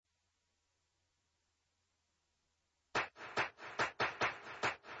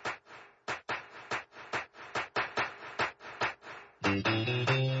And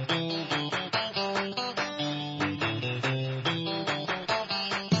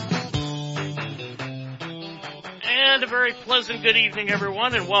a very pleasant good evening,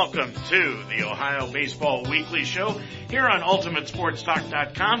 everyone, and welcome to the Ohio Baseball Weekly Show here on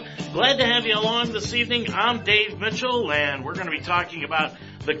UltimateSportsTalk.com. Glad to have you along this evening. I'm Dave Mitchell, and we're going to be talking about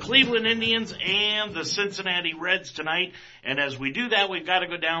the Cleveland Indians and the Cincinnati Reds tonight. And as we do that, we've got to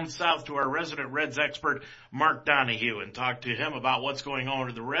go down south to our resident Reds expert, Mark Donahue, and talk to him about what's going on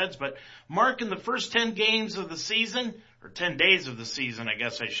with the Reds. But Mark, in the first 10 games of the season, or 10 days of the season, I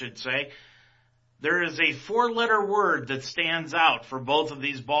guess I should say, there is a four-letter word that stands out for both of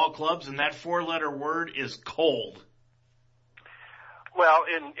these ball clubs, and that four-letter word is cold. Well,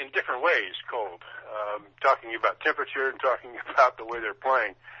 in different ways, cold. Talking about temperature and talking about the way they're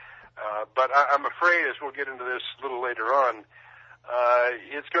playing. But I'm afraid, as we'll get into this a little later on,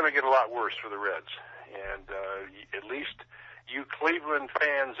 it's going to get a lot worse for the Reds. And at least you Cleveland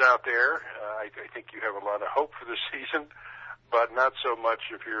fans out there, I think you have a lot of hope for this season, but not so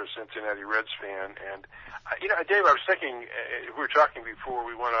much if you're a Cincinnati Reds fan. And, Dave, I was thinking, we were talking before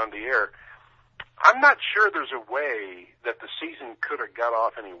we went on the air, I'm not sure there's a way that the season could have got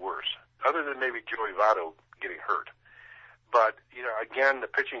off any worse, other than maybe Joey Votto getting hurt. But, again, the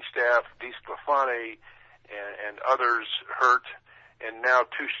pitching staff, DeSclafani and others hurt, and now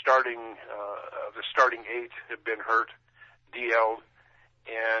two the starting eight have been hurt, DL'd.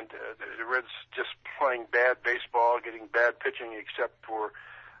 And the Reds just playing bad baseball, getting bad pitching, except for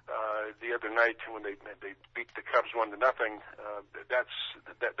the other night when they beat the Cubs 1-0.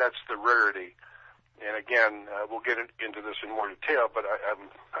 That's the rarity. And again, we'll get into this in more detail, but I'm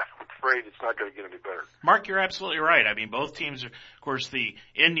afraid it's not going to get any better. Mark, you're absolutely right. I mean, both teams, of course, the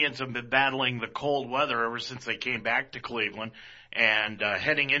Indians have been battling the cold weather ever since they came back to Cleveland. And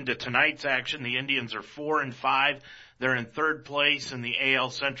heading into tonight's action, the Indians are 4-5. They're in third place in the AL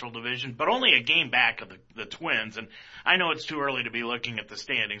Central Division, but only a game back of the Twins. And I know it's too early to be looking at the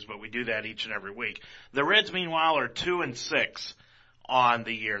standings, but we do that each and every week. The Reds, meanwhile, are 2-6 on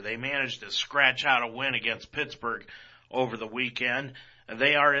the year. They managed to scratch out a win against Pittsburgh over the weekend.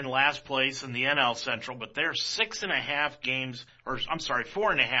 They are in last place in the NL Central, but they're 4.5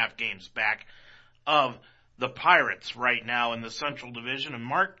 games back of the Pirates right now in the Central Division. And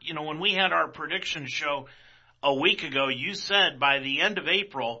Mark, when we had our prediction show a week ago, you said by the end of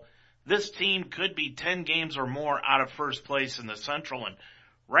April, this team could be 10 games or more out of first place in the Central. And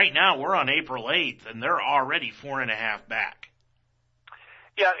right now we're on April 8th and they're already 4.5 back.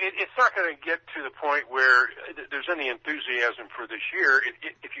 Yeah, it's not going to get to the point where there's any enthusiasm for this year.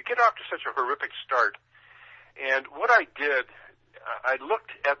 If you get off to such a horrific start, and what I did, I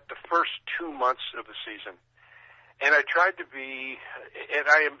looked at the first 2 months of the season, and I tried to be, and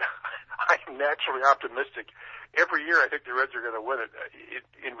I am naturally optimistic. Every year I think the Reds are going to win it.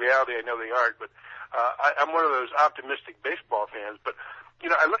 In reality, I know they aren't, but I'm one of those optimistic baseball fans. But,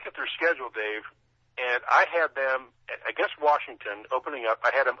 I looked at their schedule, Dave, and I had them, against Washington, opening up,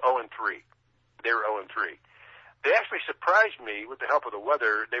 I had them 0-3. They were 0-3. They actually surprised me with the help of the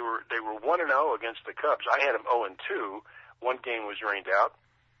weather. They were 1-0 against the Cubs. I had them 0-2. One game was rained out.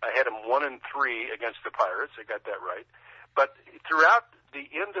 I had them 1-3 against the Pirates. I got that right. But throughout the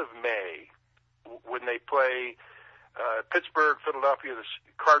end of May, when they play Pittsburgh, Philadelphia, the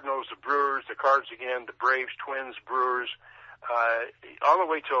Cardinals, the Brewers, the Cards again, the Braves, Twins, Brewers, all the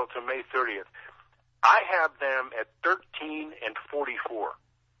way till May 30th, I have them at 13-44.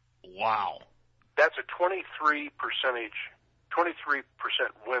 Wow. That's a 23%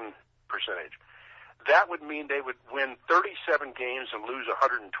 win percentage. That would mean they would win 37 games and lose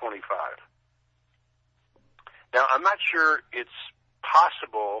 125. Now, I'm not sure it's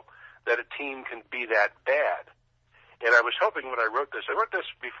possible that a team can be that bad. And I was hoping when I wrote this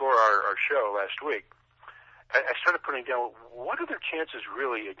before our show last week, I started putting down, what are their chances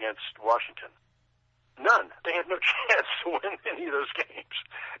really against Washington? None. They had no chance to win any of those games.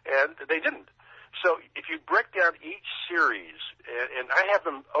 And they didn't. So if you break down each series, and I have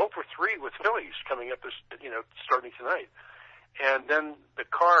them 0-3 with Phillies coming up this, starting tonight, and then the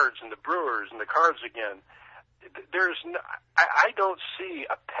Cards and the Brewers and the Cards again, I don't see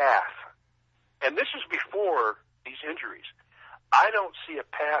a path. And this is before these injuries. I don't see a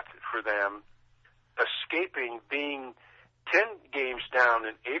path for them escaping being 10 games down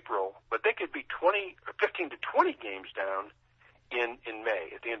in April, but they could be 15 to 20 games down in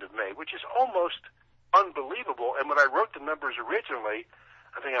May, at the end of May, which is almost unbelievable. And when I wrote the numbers originally,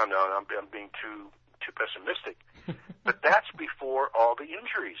 I think, oh no, I'm being too pessimistic. But that's before all the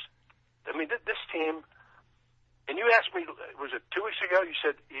injuries. I mean, this team, and you asked me, was it 2 weeks ago? You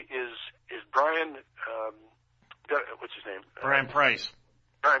said, is Brian what's his name? Brian Price.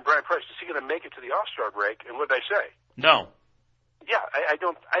 Brian Price. Is he going to make it to the All-Star break? And what did I say? No. Yeah, I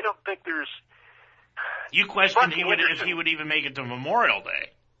don't think there's. You questioned if he would even make it to Memorial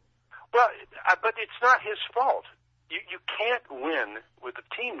Day. Well, but it's not his fault. You can't win with a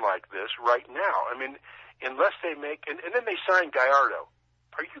team like this right now. I mean, unless they make, and then they signed Gallardo.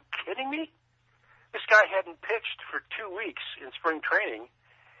 Are you kidding me? This guy hadn't pitched for 2 weeks in spring training.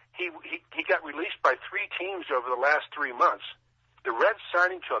 He got released by 3 teams over the last 3 months. The Reds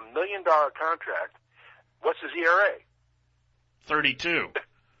signed him to $1 million contract. What's his ERA? 32.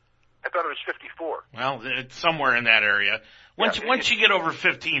 I thought it was 54. Well, it's somewhere in that area. Once you get over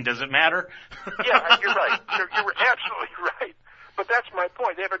 15, does it matter? Yeah, you're right. You're absolutely right. But that's my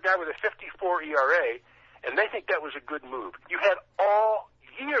point. They have a guy with a 54 ERA, and they think that was a good move. You had all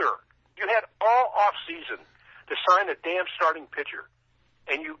year, you had all off season to sign a damn starting pitcher,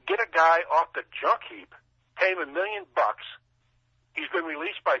 and you get a guy off the junk heap, pay him $1 million. He's been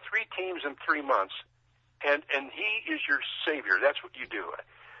released by 3 teams in 3 months, and he is your savior. That's what you do.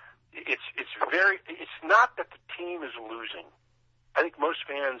 It's not that the team is losing. I think most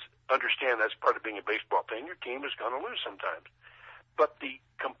fans understand that's part of being a baseball fan. Your team is going to lose sometimes. But the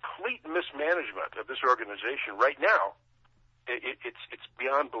complete mismanagement of this organization right now, it's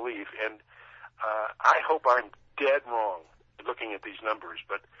beyond belief. And I hope I'm dead wrong looking at these numbers.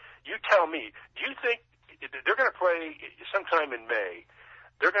 But you tell me, do you think they're going to play sometime in May?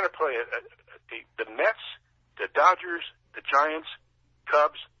 They're going to play the Mets, the Dodgers, the Giants,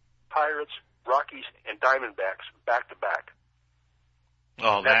 Cubs, Pirates, Rockies, and Diamondbacks back to back.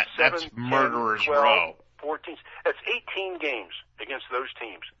 Oh, that's murderer's 12, row. 14. That's 18 games against those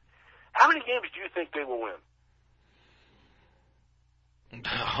teams. How many games do you think they will win?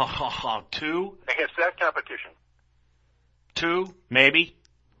 2? Against that competition. 2, maybe.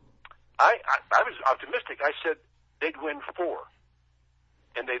 I was optimistic. I said they'd win 4.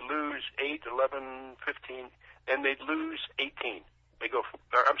 And they'd lose 8, 11, 15, and they'd lose 18. They go,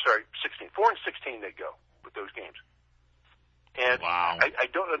 16. 4 and 16 they go with those games. And wow. I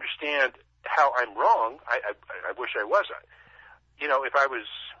don't understand how I'm wrong. I wish I was. If I was,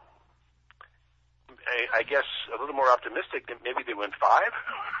 I guess, a little more optimistic, then maybe they win 5.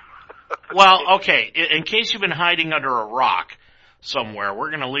 Well, okay. In case you've been hiding under a rock somewhere, we're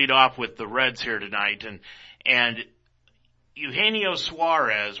going to lead off with the Reds here tonight. And Eugenio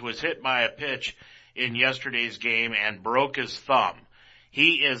Suarez was hit by a pitch in yesterday's game and broke his thumb.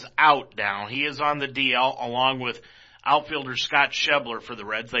 He is out now. He is on the DL along with outfielder Scott Schebler for the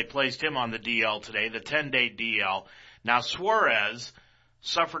Reds. They placed him on the DL today, the 10-day DL. Now Suarez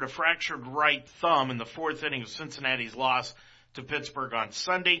suffered a fractured right thumb in the 4th inning of Cincinnati's loss to Pittsburgh on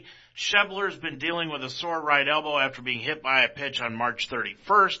Sunday. Schebler's been dealing with a sore right elbow after being hit by a pitch on March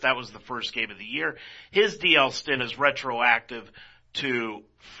 31st. That was the first game of the year. His DL stint is retroactive to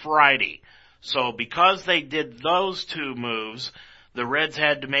Friday. So because they did those 2 moves, the Reds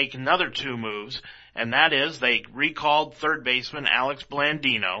had to make another 2 moves, and that is they recalled third baseman Alex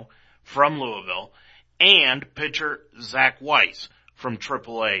Blandino from Louisville and pitcher Zach Weiss from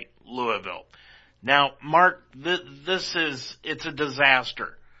AAA Louisville. Now, Mark, it's a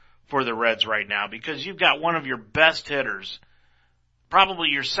disaster for the Reds right now because you've got one of your best hitters, probably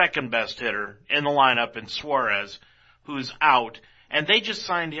your second best hitter in the lineup in Suarez, who's out, and they just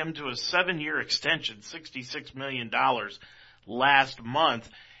signed him to a 7-year extension, $66 million last month.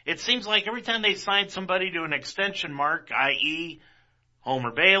 It seems like every time they sign somebody to an extension, Mark, i.e.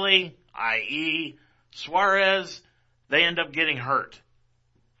 Homer Bailey, i.e. Suarez, they end up getting hurt.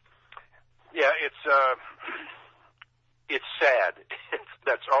 Yeah, it's sad.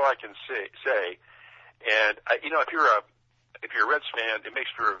 That's all I can say. And if you're a Reds fan, it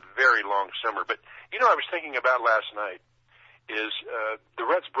makes for a very long summer. But I was thinking about last night is the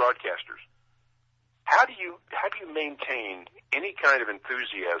Reds broadcasters. How do you maintain any kind of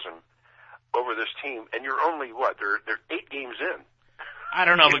enthusiasm over this team? And you're only they're 8 games in. I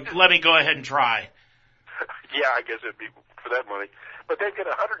don't know, but let me go ahead and try. Yeah, I guess it'd be for that money. But they've got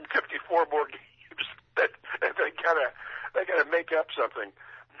 154 more games that they gotta make up something.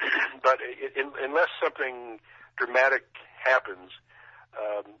 But unless something dramatic happens,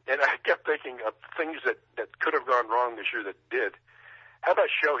 and I kept thinking of things that could have gone wrong this year that did. How about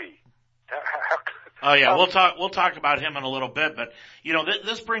Shohei? Oh yeah, we'll talk about him in a little bit, but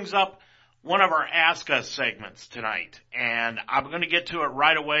this brings up one of our Ask Us segments tonight, and I'm going to get to it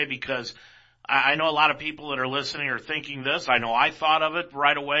right away because I know a lot of people that are listening are thinking this. I know I thought of it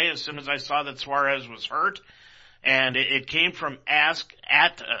right away as soon as I saw that Suarez was hurt, and it came from at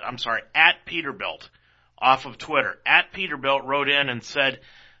Peterbilt off of Twitter. At Peterbilt wrote in and said,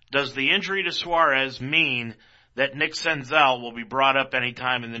 "Does the injury to Suarez mean that Nick Senzel will be brought up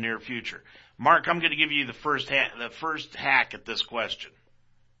anytime in the near future. Mark, I'm going to give you the first hack at this question.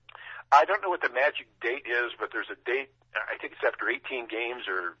 I don't know what the magic date is, but there's a date, I think it's after 18 games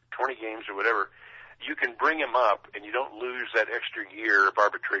or 20 games or whatever, you can bring him up and you don't lose that extra year of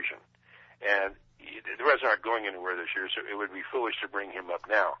arbitration. And the Reds aren't going anywhere this year, so it would be foolish to bring him up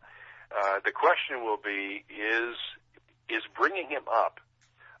now. The question will be, is bringing him up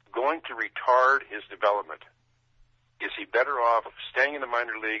going to retard his development? Is he better off staying in the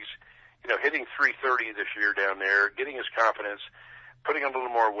minor leagues, hitting .330 this year down there, getting his confidence, putting on a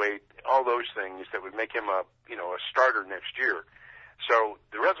little more weight, all those things that would make him a starter next year. So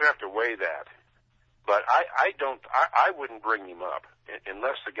the Reds have to weigh that. But I wouldn't bring him up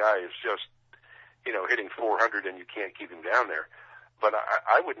unless the guy is just, hitting 400 and you can't keep him down there. But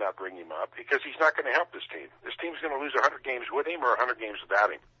I would not bring him up because he's not going to help this team. This team's going to lose 100 games with him or 100 games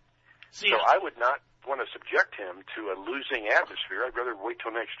without him. So I would not want to subject him to a losing atmosphere. I'd rather wait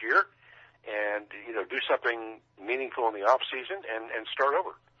till next year and, do something meaningful in the off season and start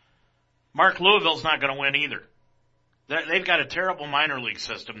over. Mark, Louisville's not going to win either. They've got a terrible minor league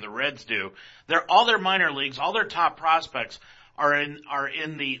system. The Reds do. All their minor leagues, all their top prospects are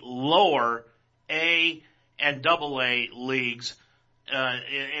in the lower A and AA leagues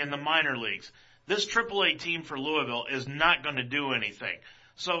in the minor leagues. This AAA team for Louisville is not going to do anything.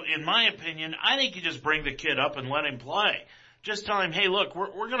 So, in my opinion, I think you just bring the kid up and let him play. Just tell him, hey, look,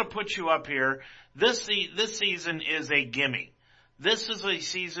 we're going to put you up here. This season is a gimme. This is a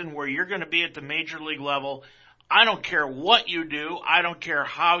season where you're going to be at the major league level. I don't care what you do. I don't care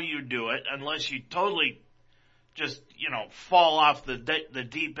how you do it, unless you totally just, fall off the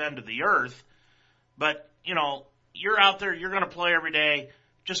deep end of the earth. But, you're out there, you're going to play every day.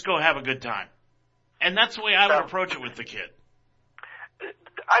 Just go have a good time. And that's the way I would approach it with the kid.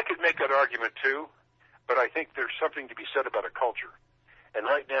 I could make that argument too, but I think there's something to be said about a culture. And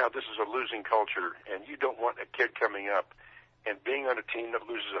right now, this is a losing culture, and you don't want a kid coming up and being on a team that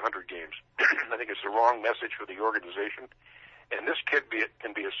loses 100 games. I think it's the wrong message for the organization. And this kid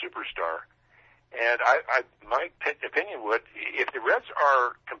can be a superstar. And my opinion would, if the Reds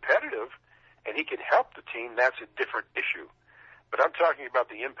are competitive and he can help the team, that's a different issue. But I'm talking about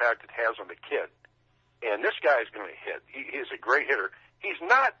the impact it has on the kid. And this guy is going to hit. He is a great hitter. He's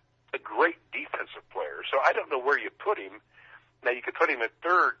not a great defensive player, so I don't know where you put him. Now, you could put him at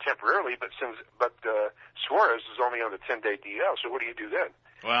third temporarily, but Suarez is only on the 10-day DL, so what do you do then?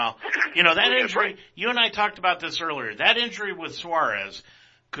 Well, that injury, you and I talked about this earlier. That injury with Suarez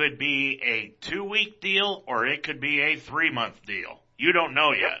could be a 2-week deal or it could be a 3-month deal. You don't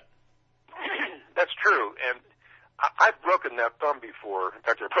know yet. That's true, and I've broken that thumb before. In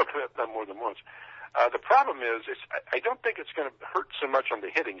fact, I've broken that thumb more than once. The problem is, I don't think it's going to hurt so much on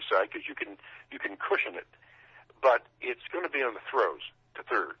the hitting side because you can cushion it, but it's going to be on the throws to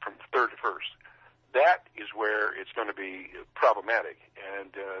third, from third to first. That is where it's going to be problematic.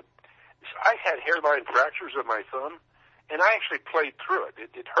 And I had hairline fractures of my thumb, and I actually played through it.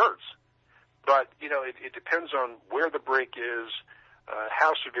 It hurts, but it depends on where the break is,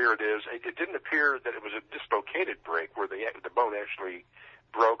 how severe it is. It didn't appear that it was a dislocated break where the bone actually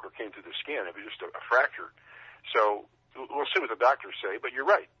broke or came through the skin. It was just a fracture. So we'll see what the doctors say, but you're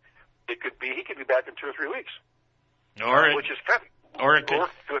right. He could be back in 2 or 3 weeks. Which is kind of, or 2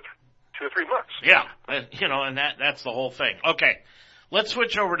 or 3 months. Yeah. And that's the whole thing. Okay. Let's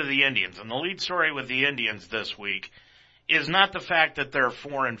switch over to the Indians. And the lead story with the Indians this week is not the fact that they're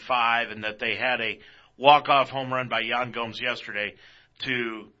 4-5 and that they had a walk-off home run by Yan Gomes yesterday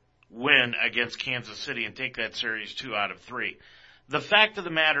to win against Kansas City and take that series 2 out of 3. The fact of the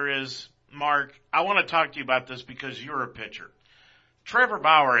matter is, Mark, I want to talk to you about this because you're a pitcher. Trevor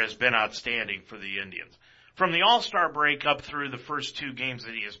Bauer has been outstanding for the Indians. From the All-Star break up through the first 2 games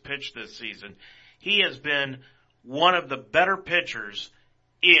that he has pitched this season, he has been one of the better pitchers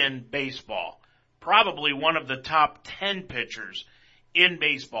in baseball. Probably one of the top 10 pitchers in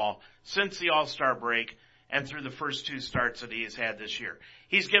baseball since the All-Star break and through the first 2 starts that he has had this year.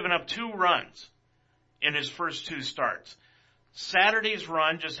 He's given up 2 runs in his first 2 starts. Saturday's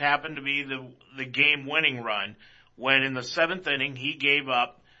run just happened to be the game-winning run when in the 7th inning he gave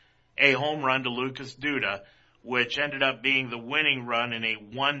up a home run to Lucas Duda, which ended up being the winning run in a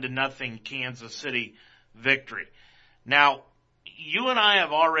 1-0 Kansas City victory. Now, you and I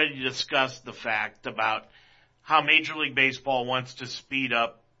have already discussed the fact about how Major League Baseball wants to speed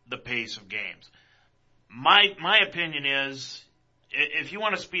up the pace of games. My opinion is, if you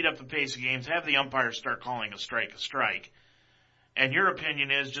want to speed up the pace of games, have the umpires start calling a strike. And your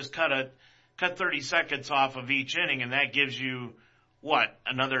opinion is just cut 30 seconds off of each inning, and that gives you,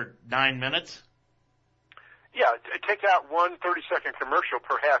 another 9 minutes? Yeah, take out one 30-second commercial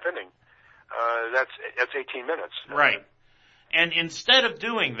per half inning. That's 18 minutes. Right. And instead of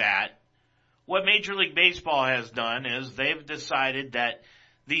doing that, what Major League Baseball has done is they've decided that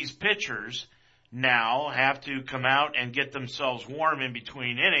these pitchers now have to come out and get themselves warm in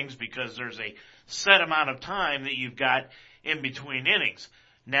between innings because there's a set amount of time that you've got in between innings.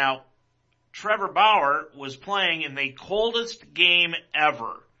 Now, Trevor Bauer was playing in the coldest game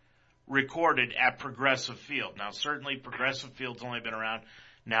ever recorded at Progressive Field. Now, certainly Progressive Field's only been around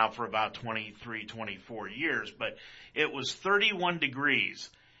now for about 23, 24 years, but it was 31 degrees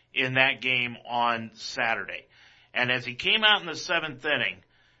in that game on Saturday. And as he came out in the seventh inning,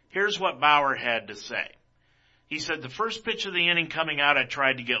 here's what Bauer had to say. He said, the first pitch of the inning coming out, I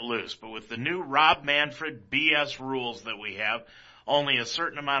tried to get loose, but with the new Rob Manfred BS rules that we have, only a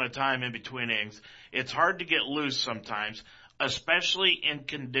certain amount of time in between innings, it's hard to get loose sometimes, especially in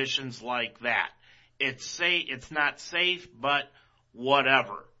conditions like that. It's not safe, but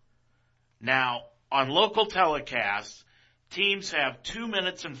whatever. Now, on local telecasts, teams have 2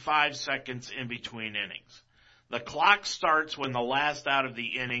 minutes and 5 seconds in between innings. The clock starts when the last out of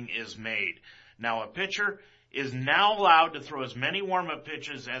the inning is made. Now, a pitcher is now allowed to throw as many warm-up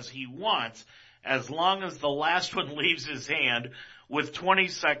pitches as he wants as long as the last one leaves his hand with 20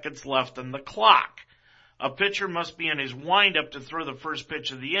 seconds left on the clock. A pitcher must be in his windup to throw the first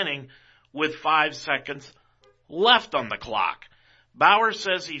pitch of the inning with 5 seconds left on the clock. Bauer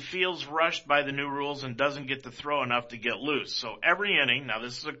says he feels rushed by the new rules and doesn't get to throw enough to get loose. So every inning, now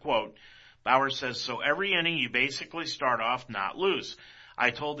this is a quote, Bauer says, so every inning you basically start off not loose.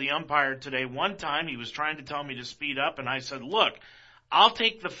 I told the umpire today one time he was trying to tell me to speed up, and I said, look, I'll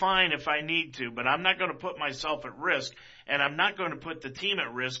take the fine if I need to, but I'm not going to put myself at risk, and I'm not going to put the team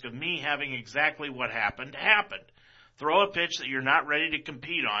at risk of me having exactly what happened happen. Throw a pitch that you're not ready to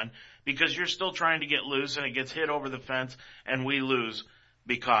compete on because you're still trying to get loose and it gets hit over the fence and we lose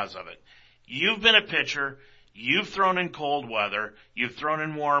because of it. You've been a pitcher. You've thrown in cold weather. You've thrown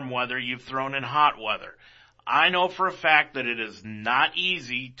in warm weather. You've thrown in hot weather. I know for a fact that it is not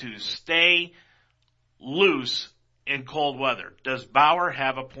easy to stay loose in cold weather. Does Bauer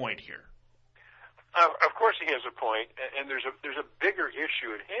have a point here? Of course he has a point, and there's a bigger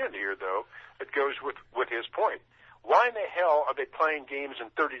issue at hand here, though, that goes with his point. Why in the hell are they playing games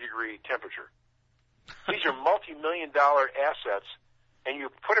in 30-degree temperature? These are multi-million-dollar assets, and you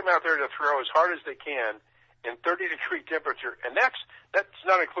put them out there to throw as hard as they can in 30-degree temperature, and that's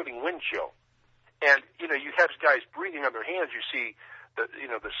not including wind chill. And, you have guys breathing on their hands. You see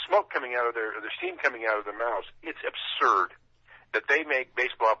the smoke coming out of the steam coming out of their mouths. It's absurd that they make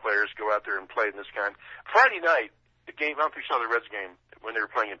baseball players go out there and play in this kind. Friday night, the game, I don't know if you saw the Reds game when they were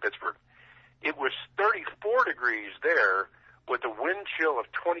playing in Pittsburgh. It was 34 degrees there with a wind chill of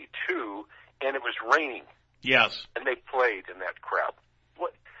 22, and it was raining. Yes. And they played in that crowd.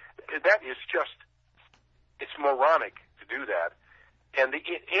 That is just, it's moronic to do that. And the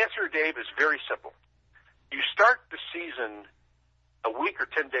answer, Dave, is very simple. You start the season a week or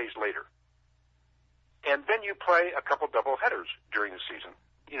 10 days later, and then you play a couple double headers during the season,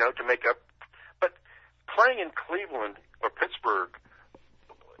 to make up. But playing in Cleveland or Pittsburgh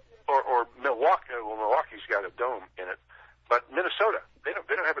or Milwaukee, well, Milwaukee's got a dome in it, but Minnesota, they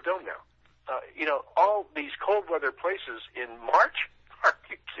don't have a dome now. All these cold weather places in March, are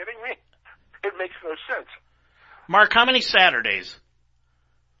you kidding me? It makes no sense. Mark, how many Saturdays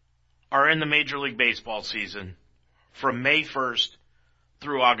are in the Major League Baseball season from May 1st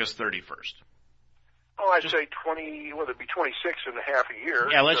through August 31st? Oh, I'd say 20, it'd be 26 and a half a year.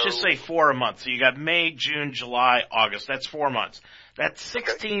 Yeah, let's just say 4 a month. So you got May, June, July, August. That's 4 months. That's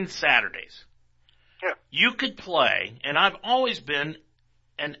 16 Saturdays. Yeah. You could play, and I've always been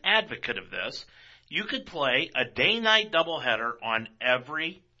an advocate of this, you could play a day-night doubleheader on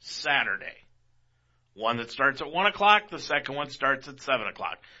every Saturday. One that starts at 1 o'clock, the second one starts at 7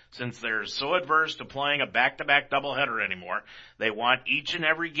 o'clock. Since they're so adverse to playing a back-to-back doubleheader anymore, they want each and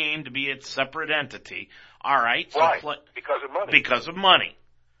every game to be its separate entity. All right. Why? Because of money. Because of money.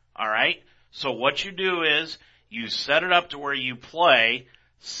 All right. So what you do is you set it up to where you play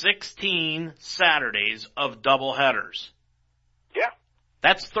 16 Saturdays of doubleheaders. Yeah.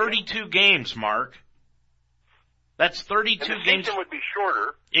 That's 32 games, Mark. That's 32 and the games. The season would be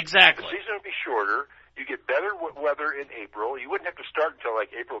shorter. Exactly. The season would be shorter. You get better weather in April. You wouldn't have to start until like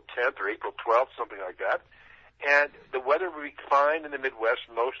April 10th or April 12th, something like that. And the weather would be fine in the Midwest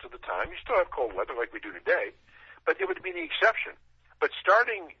most of the time. You still have cold weather like we do today, but it would be the exception. But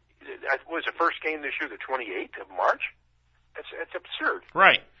starting, was the first game this year the 28th of March? That's absurd.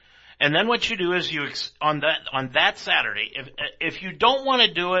 Right. And then what you do is on that Saturday, if you don't want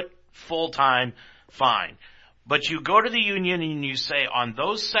to do it full time, fine. But you go to the union and you say, on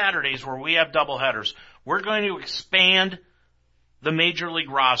those Saturdays where we have doubleheaders, we're going to expand the Major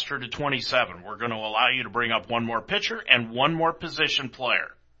League roster to 27. We're going to allow you to bring up one more pitcher and one more position player.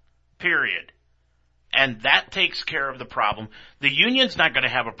 Period. And that takes care of the problem. The union's not going to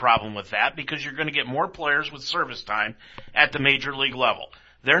have a problem with that because you're going to get more players with service time at the Major League level.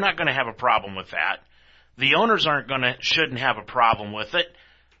 They're not going to have a problem with that. The owners shouldn't have a problem with it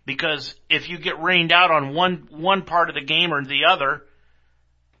because if you get rained out on one part of the game or the other,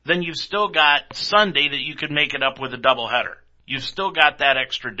 then you've still got Sunday that you could make it up with a doubleheader. You've still got that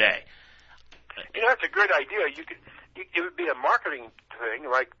extra day. You know, that's a great idea. It would be a marketing thing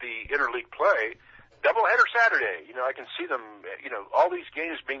like the interleague play. Doubleheader Saturday. You know, I can see them, all these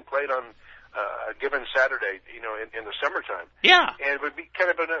games being played on a given Saturday, in the summertime. Yeah. And it would be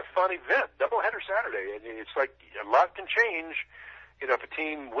kind of a fun event, doubleheader Saturday. And it's like a lot can change. If a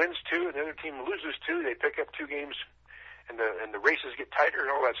team wins 2 and the other team loses 2, they pick up 2 games and the races get tighter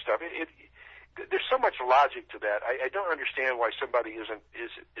and all that stuff. There's so much logic to that. I don't understand why somebody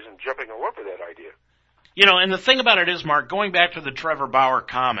isn't jumping all over that idea. And the thing about it is, Mark, going back to the Trevor Bauer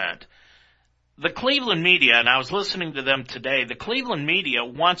comment, the Cleveland media, and I was listening to them today, the Cleveland media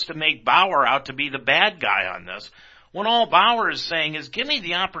wants to make Bauer out to be the bad guy on this, when all Bauer is saying is, give me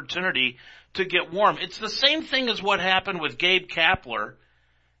the opportunity to get warm. It's the same thing as what happened with Gabe Kapler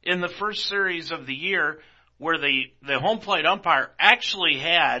in the first series of the year, where the home plate umpire actually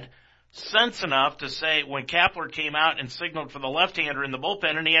had sense enough to say when Kapler came out and signaled for the left-hander in the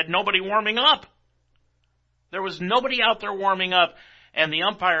bullpen and he had nobody warming up. There was nobody out there warming up. And the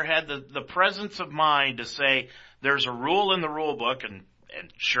umpire had the presence of mind to say there's a rule in the rule book, and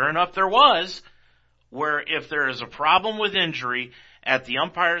sure enough there was, where if there is a problem with injury, at the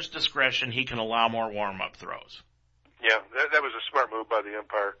umpire's discretion, he can allow more warm-up throws. Yeah, that was a smart move by the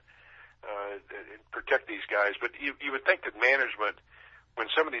umpire, protect these guys. But you would think that management, when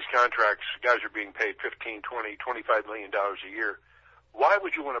some of these contracts, guys are being paid $15, $20, $25 million a year, why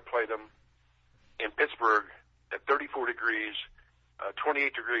would you want to play them in Pittsburgh at 34 degrees,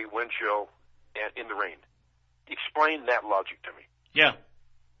 28-degree wind chill, and in the rain? Explain that logic to me.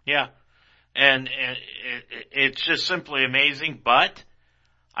 Yeah. And it's just simply amazing, but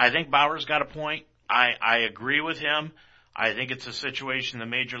I think Bauer's got a point. I agree with him. I think it's a situation the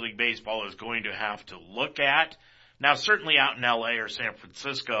Major League Baseball is going to have to look at. Now, certainly out in L.A. or San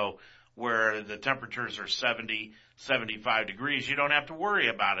Francisco, where the temperatures are 70, 75 degrees, you don't have to worry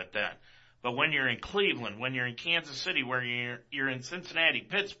about it then. But when you're in Cleveland, when you're in Kansas City, where you're in Cincinnati,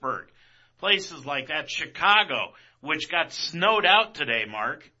 Pittsburgh, places like that, Chicago, which got snowed out today,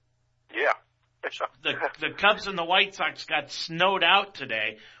 Mark. Yeah. The Cubs and the White Sox got snowed out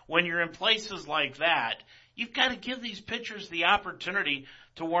today. When you're in places like that, you've got to give these pitchers the opportunity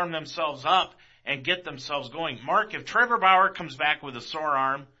to warm themselves up and get themselves going. Mark, if Trevor Bauer comes back with a sore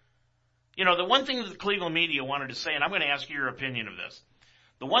arm, the one thing that the Cleveland media wanted to say, and I'm going to ask you your opinion of this,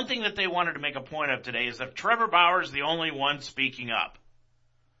 the one thing that they wanted to make a point of today is that Trevor Bauer is the only one speaking up.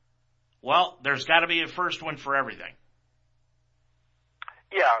 Well, there's got to be a first one for everything.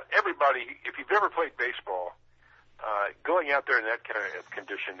 Yeah, everybody, if you've ever played baseball, going out there in that kind of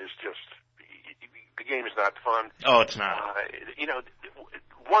condition is just, the game is not fun. Oh, it's not. 1-0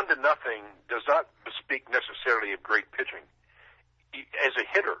 does not bespeak necessarily of great pitching. As a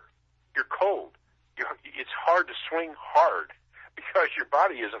hitter, you're cold. It's hard to swing hard because your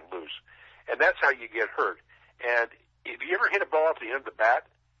body isn't loose. And that's how you get hurt. And if you ever hit a ball off the end of the bat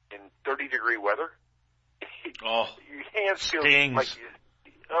in 30-degree weather, your hands feel like,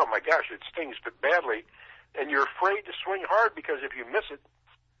 oh my gosh, it stings badly. And you're afraid to swing hard because if you miss it,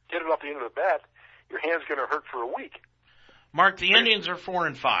 hit it off the end of the bat, your hand's going to hurt for a week. Mark, the Indians are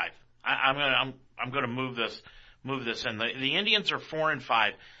 4-5. I'm going to move this in. The Indians are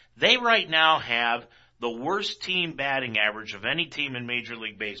 4-5. They right now have the worst team batting average of any team in Major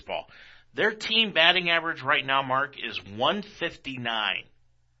League Baseball. Their team batting average right now, Mark, is 159.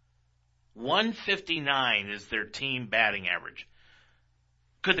 159 is their team batting average.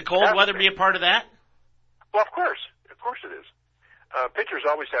 Could the cold weather be a part of that? Well, of course it is. Pitchers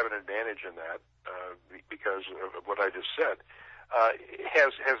always have an advantage in that because of what I just said.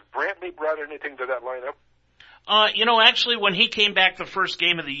 Has Brantley brought anything to that lineup? Actually, when he came back the first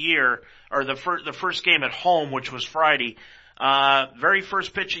game of the year, or the first game at home, which was Friday, very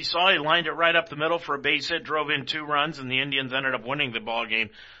first pitch he saw, he lined it right up the middle for a base hit, drove in 2 runs, and the Indians ended up winning the ball game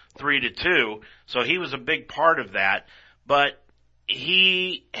 3-2. So he was a big part of that. But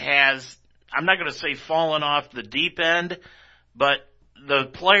he has, I'm not going to say fallen off the deep end, but the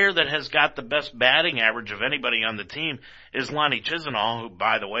player that has got the best batting average of anybody on the team is Lonnie Chisenhall, who,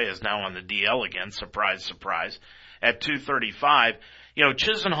 by the way, is now on the DL again. Surprise, surprise. At 235. You know,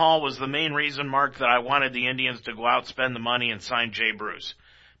 Chisenhall was the main reason, Mark, that I wanted the Indians to go out, spend the money, and sign Jay Bruce.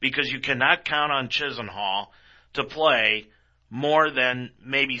 Because you cannot count on Chisenhall to play more than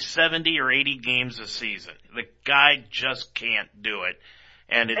maybe 70 or 80 games a season. The guy just can't do it.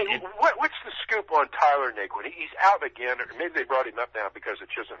 And what's the scoop on Tyler Naquin? He's out again, or maybe they brought him up now because of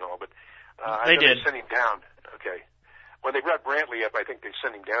Chisenhall, but they did. They sent him down. Okay. When they brought Brantley up, I think they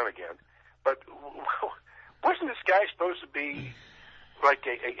sent him down again. But wasn't this guy supposed to be like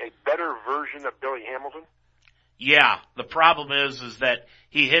a better version of Billy Hamilton? Yeah, the problem is that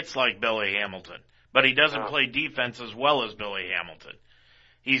he hits like Billy Hamilton, but he doesn't play defense as well as Billy Hamilton.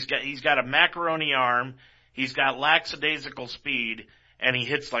 He's got a macaroni arm, he's got lackadaisical speed, and he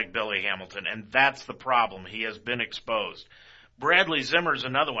hits like Billy Hamilton, and that's the problem. He has been exposed. Bradley Zimmer's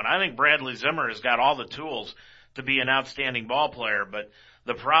another one. I think Bradley Zimmer has got all the tools to be an outstanding ball player, but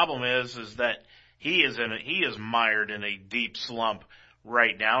the problem is that he is mired in a deep slump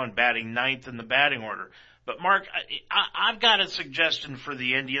right now and batting ninth in the batting order. But Mark, I've got a suggestion for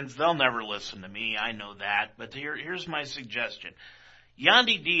the Indians. They'll never listen to me. I know that. But here's my suggestion.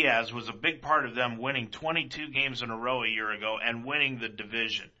 Yandy Diaz was a big part of them winning 22 games in a row a year ago and winning the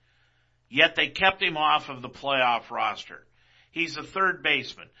division. Yet they kept him off of the playoff roster. He's a third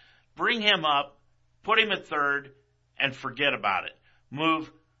baseman. Bring him up, put him at third, and forget about it.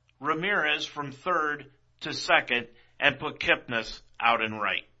 Move Ramirez from third to second and put Kipnis out in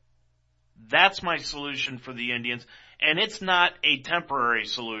right. That's my solution for the Indians, and it's not a temporary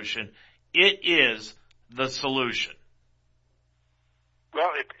solution. It is the solution. Well,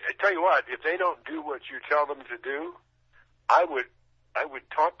 I tell you what, if they don't do what you tell them to do, I would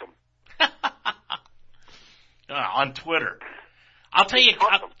taunt them. On Twitter. I'll tell you.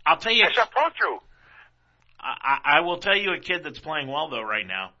 I will tell you a kid that's playing well though right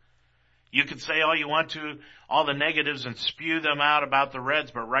now. You can say all you want to, all the negatives, and spew them out about the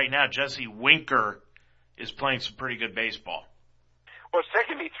Reds, but right now Jesse Winker is playing some pretty good baseball. Well, it's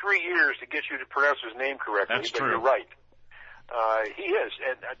taken me 3 years to get you to pronounce his name correctly. That's but true. You're right. He is,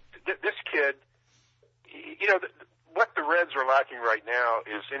 and this kid, you know, what the Reds are lacking right now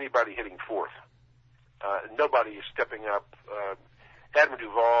is anybody hitting fourth. Nobody is stepping up. Adam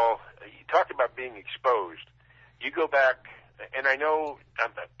Duvall, you talk about being exposed. You go back, and I know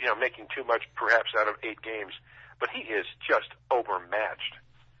I'm making too much perhaps out of 8 games, but he is just overmatched.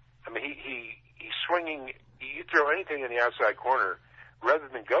 I mean, he's swinging. You throw anything in the outside corner, rather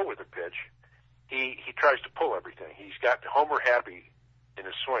than go with a pitch, he tries to pull everything. He's got Homer happy in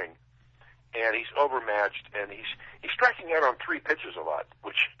his swing, and he's overmatched, and he's striking out on 3 pitches a lot,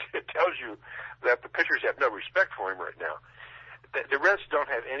 which tells you that the pitchers have no respect for him right now. The Reds don't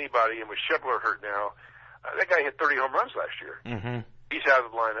have anybody, and with Schebler hurt now, that guy hit 30 home runs last year. Mm-hmm. He's out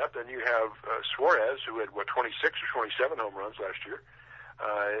of the lineup. Then you have Suarez, who had 26 or 27 home runs last year.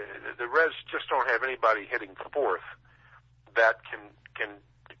 The Reds just don't have anybody hitting fourth that can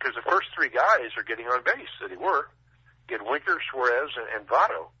because the first 3 guys are getting on base that they were. You had Winker, Suarez, and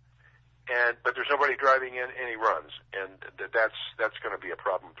Votto, but there's nobody driving in any runs, and that's going to be a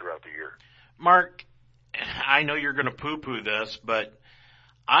problem throughout the year. Mark, I know you're going to poo-poo this, but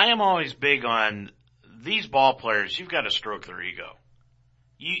I am always big on these ball players. You've got to stroke their ego.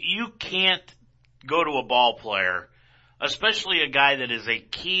 You can't go to a ball player, especially a guy that is a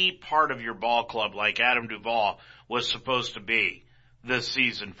key part of your ball club like Adam Duvall was supposed to be this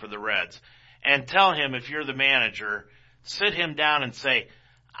season for the Reds, and tell him, if you're the manager, sit him down and say,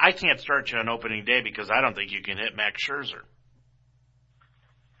 I can't start you on opening day because I don't think you can hit Max Scherzer.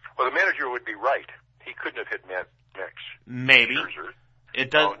 Well, the manager would be right. He couldn't have hit Max Maybe. Scherzer.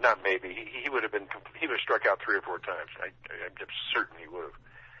 It does. No, not maybe. He would have struck out 3 or 4 times. I'm certain he would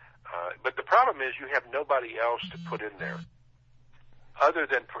have. But the problem is you have nobody else to put in there other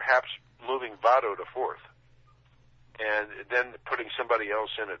than perhaps moving Votto to fourth and then putting somebody else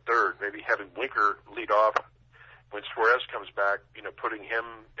in at third, maybe having Winker lead off when Suarez comes back, putting him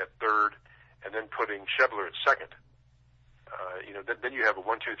at third and then putting Schebler at second. Then you have a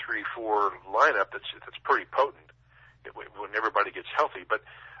 1, 2, 3, 4 lineup that's pretty potent when everybody gets healthy. But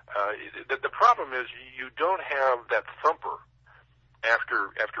the problem is you don't have that thumper after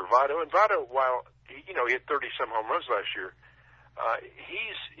Votto. And Votto, while he hit 30-some home runs last year,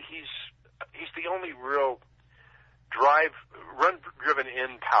 he's the only real run-driven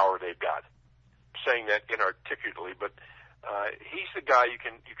in power they've got. I'm saying that inarticulately, but he's the guy you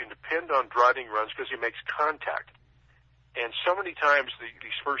can depend on driving runs because he makes contact. And so many times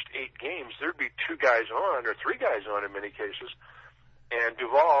these first 8 games, there'd be 2 guys on or 3 guys on in many cases, and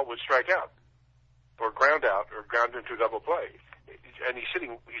Duvall would strike out or ground into a double play. And he's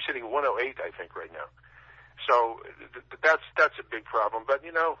hitting 108, I think, right now. So that's a big problem. But,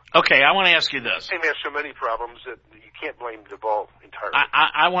 you know. Okay, I want to ask you this. The team has so many problems that you can't blame Duvall entirely.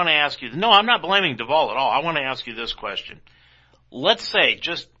 I want to ask you. No, I'm not blaming Duvall at all. I want to ask you this question. Let's say,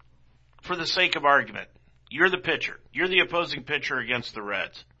 just for the sake of argument, you're the pitcher. You're the opposing pitcher against the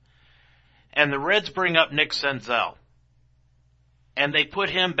Reds. And the Reds bring up Nick Senzel. And they put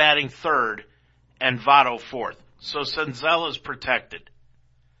him batting third and Votto fourth. So Senzel is protected.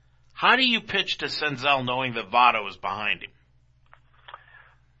 How do you pitch to Senzel knowing that Votto is behind him?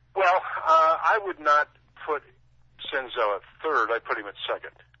 Well, I would not put Senzel at third. I'd put him at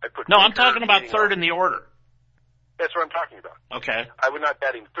second. No, I'm talking about third in the order. That's what I'm talking about. Okay. I would not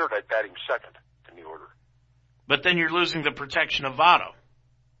bat him third. I'd bat him second in the order. But then you're losing the protection of Votto.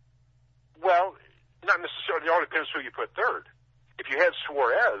 Well, not necessarily. It all depends who you put third. If you had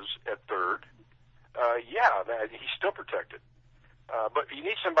Suarez at third, he's still protected. But you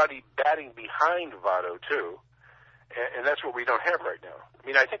need somebody batting behind Votto, too, and that's what we don't have right now. I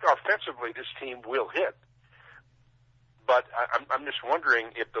mean, I think offensively this team will hit, but I'm just wondering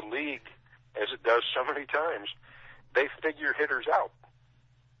if the league, as it does so many times, they figure hitters out.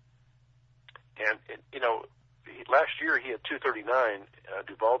 And you know, last year he had 239,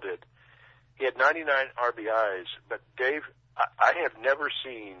 Duvall did. He had 99 RBIs, but Dave, I have never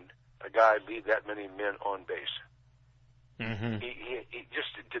seen a guy lead that many men on base. Mm-hmm. He just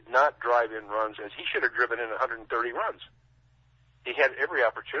did not drive in runs, as he should have driven in 130 runs. He had every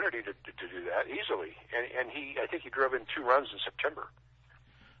opportunity to do that easily, and I think he drove in 2 runs in September.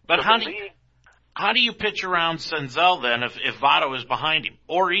 But so how do you pitch around Senzel then if Votto is behind him?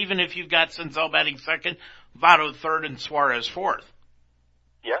 Or even if you've got Senzel batting second, Votto third, and Suarez fourth?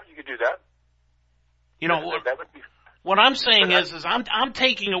 Yeah, you could do that. You know, that would be. What I'm saying is I'm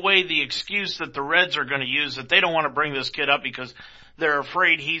taking away the excuse that the Reds are going to use that they don't want to bring this kid up because they're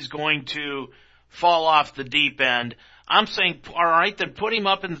afraid he's going to fall off the deep end. I'm saying, all right, then put him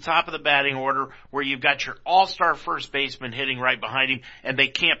up in the top of the batting order where you've got your all-star first baseman hitting right behind him, and they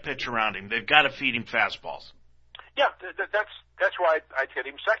can't pitch around him. They've got to feed him fastballs. Yeah, that's why I'd hit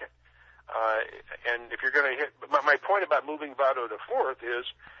him second. And if you're going to hit, my point about moving Votto to fourth is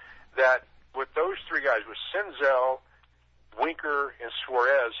that with those 3 guys, with Senzel, Winker, and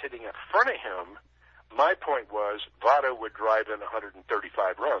Suarez hitting in front of him, my point was Votto would drive in 135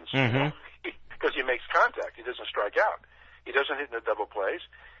 runs. Mm-hmm. Because he makes contact. He doesn't strike out. He doesn't hit in the double plays.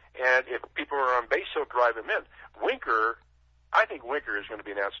 And if people are on base, he'll drive him in. I think Winker is going to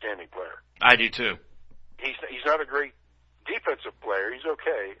be an outstanding player. I do too. He's not a great defensive player. He's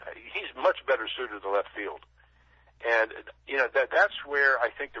okay. He's much better suited to left field. And, you know, that's where I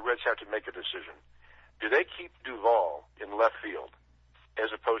think the Reds have to make a decision. Do they keep Duvall in left field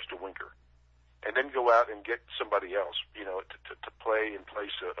as opposed to Winker? And then go out and get somebody else, you know, to play in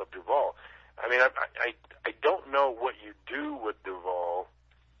place of Duvall. I mean, I don't know what you do with Duvall,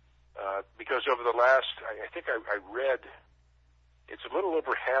 because over the last, I think I read, it's a little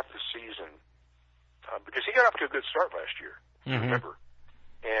over half the season, because he got off to a good start last year, remember?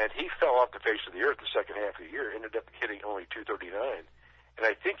 And he fell off the face of the earth the second half of the year, ended up hitting only 239. And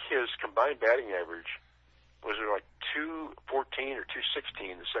I think his combined batting average was like 214 or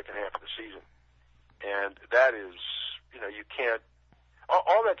 216 the second half of the season. And that is, you know, you can't,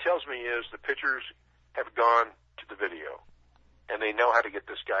 all that tells me is the pitchers have gone to the video and they know how to get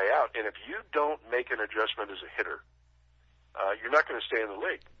this guy out. And if you don't make an adjustment as a hitter, you're not going to stay in the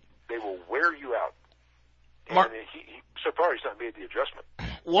league. They will wear you out. And so far he's not made the adjustment.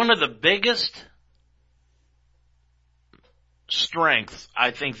 One of the biggest strengths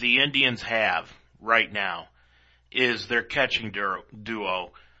I think the Indians have right now is their catching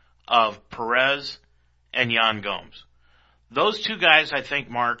duo of Perez and Yan Gomes. Those 2 guys, I think,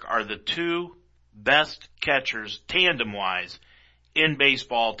 Mark, are the 2 best catchers, tandem-wise, in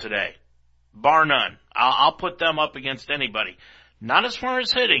baseball today. Bar none. I'll put them up against anybody. Not as far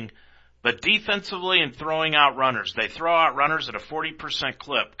as hitting, but defensively and throwing out runners. They throw out runners at a 40%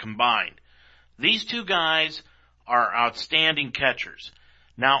 clip combined. These 2 guys are outstanding catchers.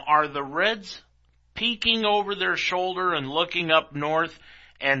 Now, are the Reds peeking over their shoulder and looking up north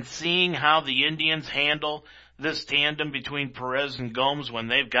and seeing how the Indians handle this tandem between Perez and Gomes when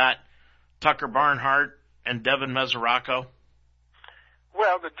they've got Tucker Barnhart and Devin Mesoraco?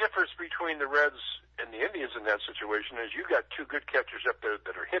 Well, the difference between the Reds and the Indians in that situation is you got 2 good catchers up there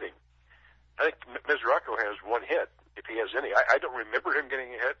that are hitting. I think Mesoraco has 1 hit, if he has any. I don't remember him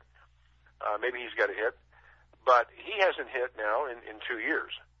getting a hit. Maybe he's got a hit. But he hasn't hit now in 2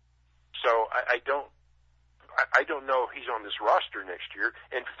 years. So I don't I don't know if he's on this roster next year.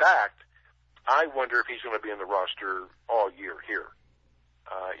 In fact, I wonder if he's going to be on the roster all year here.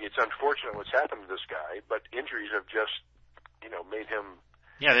 It's unfortunate what's happened to this guy, but injuries have just, made him.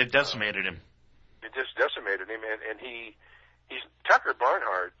 Yeah, they've decimated him. It just decimated him, and he's Tucker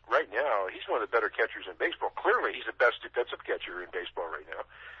Barnhart right now. He's one of the better catchers in baseball. Clearly, he's the best defensive catcher in baseball right now,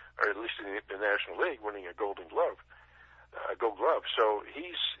 or at least in the National League, winning a Gold Glove. So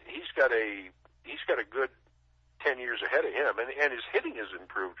he's got a good 10 years ahead of him, and his hitting has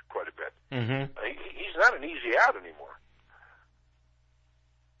improved quite a bit. Mm-hmm. He's not an easy out anymore.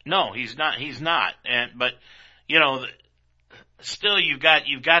 No, he's not. But still, you've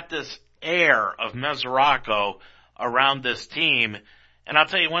got this air of Mesoraco around this team. And I'll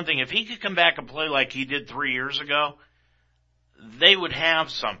tell you one thing: if he could come back and play like he did 3 years ago, they would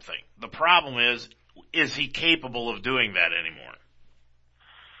have something. The problem is he capable of doing that anymore?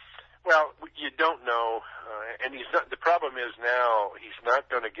 Well, you don't know, and he's not. The problem is now he's not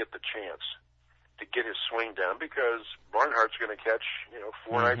going to get the chance to get his swing down because Barnhart's going to catch,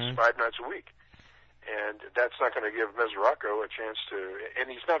 4 nights, 5 nights a week. And that's not going to give Mesoraco a chance to, and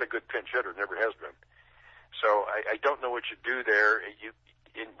he's not a good pinch hitter, never has been. So I don't know what you do there.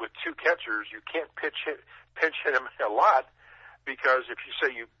 With 2 catchers, you can't pinch hit him a lot because if you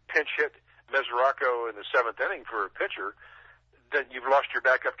say you pinch hit Mesoraco in the 7th inning for a pitcher, then you've lost your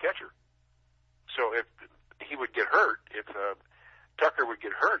backup catcher. So if he would get hurt, if Tucker would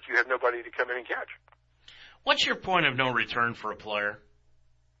get hurt, you have nobody to come in and catch. What's your point of no return for a player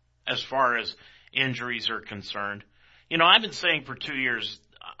as far as injuries are concerned? I've been saying for 2 years,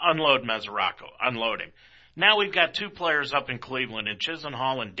 unload Mesoraco, unload him. Now we've got 2 players up in Cleveland, in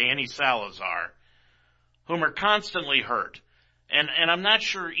Chisenhall and Danny Salazar, whom are constantly hurt. And I'm not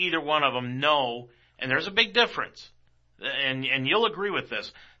sure either one of them know, and there's a big difference. And you'll agree with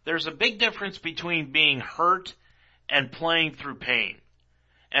this. There's a big difference between being hurt and playing through pain.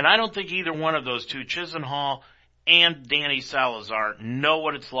 And I don't think either one of those 2, Chisenhall and Danny Salazar, know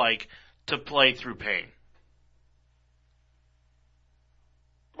what it's like to play through pain.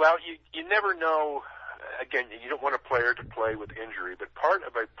 Well, you never know. Again, you don't want a player to play with injury, but part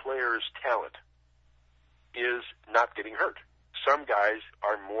of a player's talent is not getting hurt. Some guys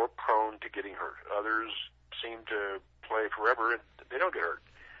are more prone to getting hurt. Others seem to play forever and they don't get hurt.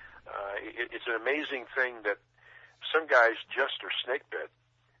 It's an amazing thing that some guys just are snake bit,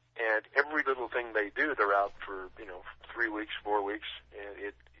 and every little thing they do, they're out for 3 weeks, 4 weeks, and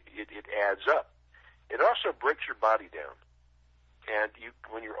it adds up. It also breaks your body down, and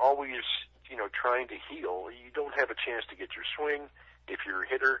when you're always trying to heal, you don't have a chance to get your swing if you're a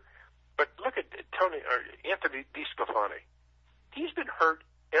hitter. But look at Anthony DeSclafani. He's been hurt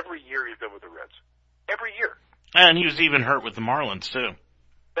every year he's been with the Reds. Every year. And he was even hurt with the Marlins, too.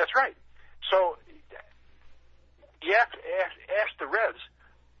 That's right. So you have to ask the Reds,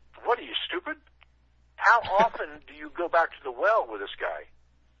 what are you, stupid? How often do you go back to the well with this guy?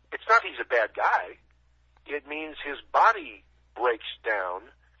 It's not he's a bad guy. It means his body breaks down,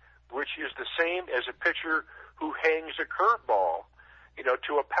 which is the same as a pitcher who hangs a curveball,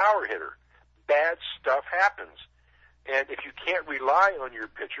 to a power hitter. Bad stuff happens. And if you can't rely on your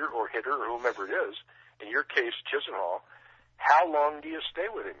pitcher or hitter or whomever it is, in your case, Chisenhall, how long do you stay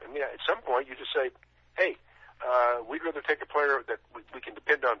with him? I mean, at some point you just say, hey, we'd rather take a player that we can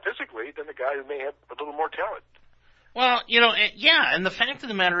depend on physically than a guy who may have a little more talent. Well, yeah, and the fact of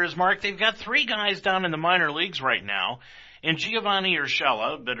the matter is, Mark, they've got 3 guys down in the minor leagues right now, and Giovanni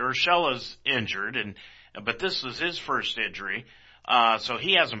Urshela, but Urshela's injured, but this was his first injury, so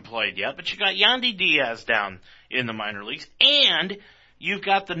he hasn't played yet. But you got Yandy Diaz down in the minor leagues, and you've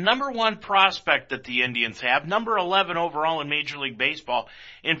got the number 1 prospect that the Indians have, number 11 overall in Major League Baseball,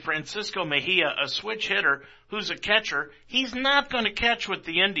 in Francisco Mejia, a switch hitter who's a catcher. He's not going to catch with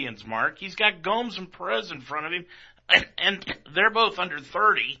the Indians, Mark. He's got Gomes and Perez in front of him, and they're both under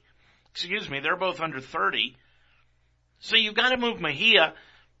 30. They're both under 30. So you've got to move Mejia.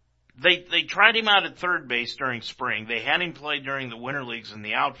 They tried him out at third base during spring. They had him play during the winter leagues in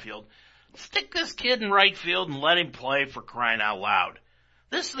the outfield. Stick this kid in right field and let him play, for crying out loud.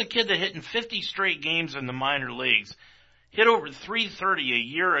 This is the kid that hit in 50 straight games in the minor leagues. Hit over 330 a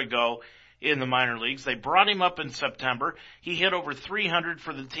year ago in the minor leagues. They brought him up in September. He hit over 300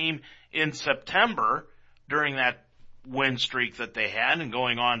 for the team in September during that win streak that they had and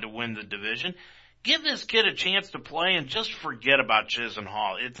going on to win the division. Give this kid a chance to play and just forget about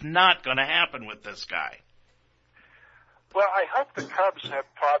Chisenhall. It's not going to happen with this guy. Well, I hope the Cubs have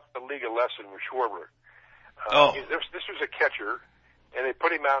taught the league a lesson with Schwarber. This was a catcher, and they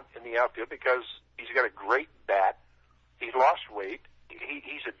put him out in the outfield because he's got a great bat. He's lost weight.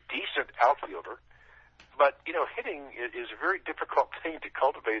 He's a decent outfielder. But, hitting is a very difficult thing to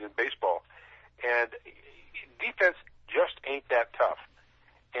cultivate in baseball. And defense just ain't that tough.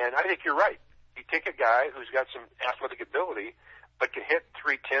 And I think you're right. You take a guy who's got some athletic ability, but can hit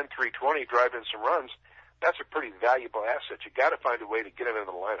 310, 320, drive in some runs. That's a pretty valuable asset. You got to find a way to get him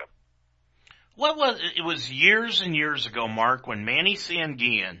into the lineup. It was years and years ago, Mark, when Manny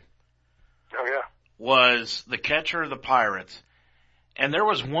Sanguillen was the catcher of the Pirates. And there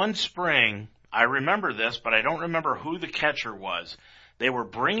was one spring, I remember this, but I don't remember who the catcher was. They were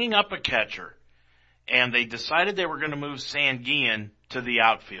bringing up a catcher, and they decided they were going to move Sanguillen to the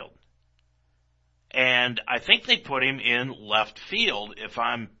outfield. And I think they put him in left field, if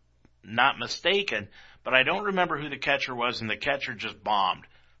I'm not mistaken, but I don't remember who the catcher was, and the catcher just bombed.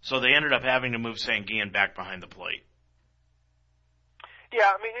 So they ended up having to move Sanguillen back behind the plate.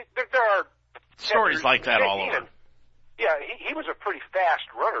 Yeah, I mean, there are stories like that all over. Yeah, he was a pretty fast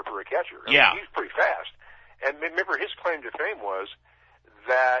runner for a catcher. I mean, he was pretty fast. And remember, his claim to fame was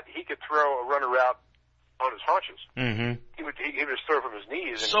that he could throw a runner out on his haunches. Mm-hmm. He would just throw from his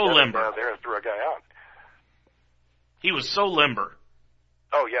knees and so limber down there and throw a guy out. He was so limber.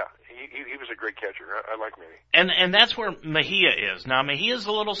 Oh yeah, he was a great catcher. I like Manny. And that's where Mejia is. Now Mejia's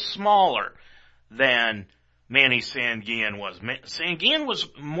a little smaller than Manny Sanguillen was. Sanguillen was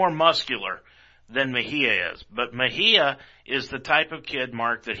more muscular than Mejia is, but Mejia is the type of kid,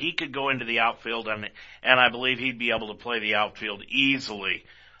 Mark, that he could go into the outfield and I believe he'd be able to play the outfield easily.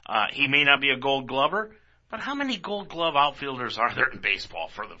 He may not be a Gold Glover, but how many Gold Glove outfielders are there in baseball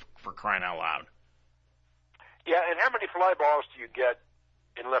for crying out loud? Yeah, and how many fly balls do you get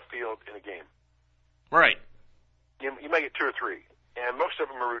in left field in a game? Right. You may get 2 or 3, and most of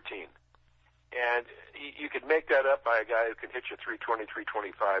them are routine. And you could make that up by a guy who can hit you 320,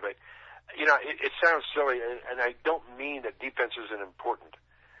 325. It sounds silly, and I don't mean that defense isn't important,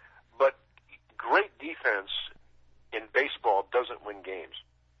 but great defense in baseball doesn't win games,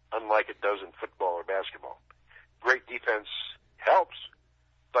 unlike it does in football or basketball. Great defense helps,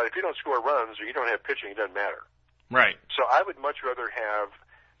 but if you don't score runs or you don't have pitching, it doesn't matter. Right. So I would much rather have,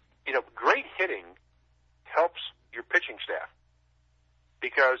 great hitting helps your pitching staff.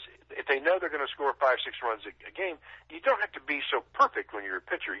 Because if they know they're going to score 5-6 runs a game, you don't have to be so perfect when you're a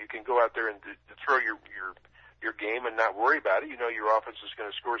pitcher. You can go out there and throw your game and not worry about it. You know your offense is going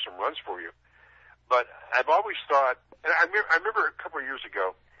to score some runs for you. But I've always thought, and I remember a couple of years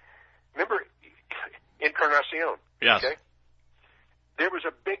ago, Encarnacion? Yes. Okay? There was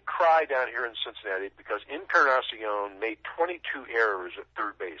a big cry down here in Cincinnati because Encarnacion made 22 errors at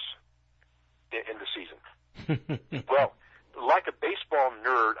third base in the season. Well, like a baseball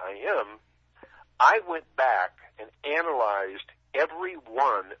nerd I went back and analyzed every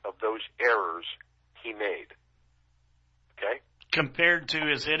one of those errors he made. Okay? Compared to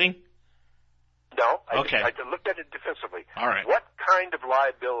his hitting? No. I looked at it defensively. All right. What kind of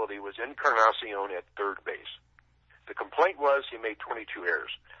liability was Encarnacion at third base? The complaint was he made 22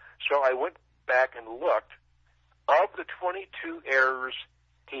 errors. So I went back and looked. Of the 22 errors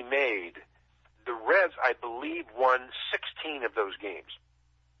he made, the Reds, I believe, won 16 of those games.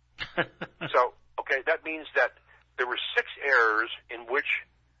 So, that means that there were 6 errors in which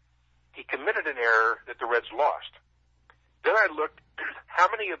he committed an error that the Reds lost. Then I looked how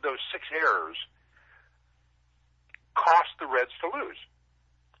many of those 6 errors cost the Reds to lose.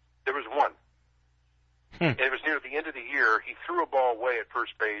 There was 1. And it was near the end of the year. He threw a ball away at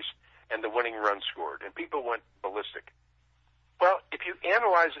first base, and the winning run scored, and people went ballistic. Well, if you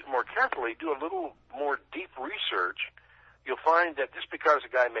analyze it more carefully, do a little more deep research, you'll find that just because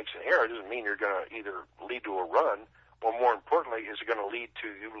a guy makes an error doesn't mean you're going to either lead to a run, or more importantly, is it going to lead to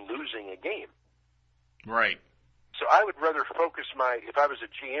you losing a game. Right. So I would rather focus if I was a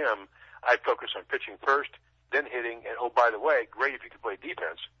GM, I'd focus on pitching first, then hitting, and oh, by the way, great if you could play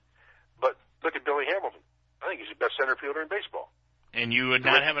defense. But look at Billy Hamilton. I think he's the best center fielder in baseball. And you would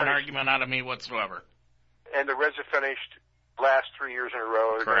not have an argument out of me whatsoever. And the Reds have finished last 3 years in a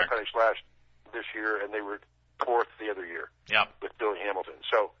row. They're going to finish last this year, and they were 4th the other year. Yep. With Billy Hamilton.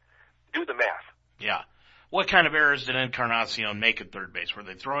 So do the math. Yeah. What kind of errors did Encarnacion make at third base? Were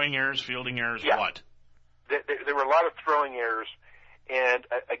they throwing errors, fielding errors, what? There were a lot of throwing errors, and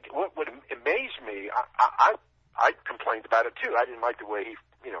what amazed me, I complained about it too. I didn't like the way he,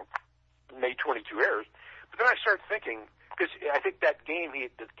 made 22 errors. But then I started thinking, because I think the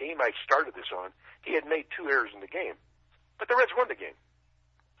game I started this on, he had made 2 errors in the game. But the Reds won the game.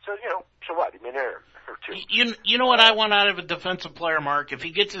 So, so what? He made an error or 2. You know what I want out of a defensive player, Mark? If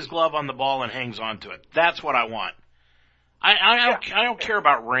he gets his glove on the ball and hangs on to it. That's what I want. I don't care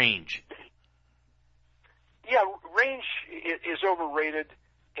about range. Yeah, range is overrated.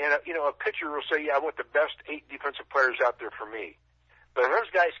 And, a pitcher will say, yeah, I want the best 8 defensive players out there for me. But if those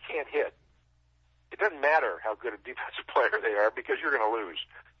guys can't hit, it doesn't matter how good a defensive player they are because you're going to lose.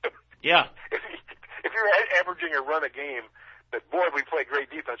 Yeah. If you're averaging a run a game, that, boy, we play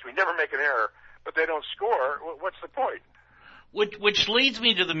great defense, we never make an error, but they don't score, what's the point? Which leads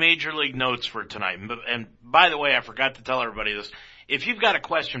me to the Major League notes for tonight. And by the way, I forgot to tell everybody this. If you've got a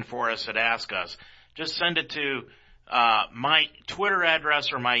question for us at Ask Us, just send it to my Twitter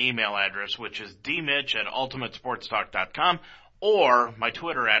address or my email address, which is dmitch@ultimatesportstalk.com, or my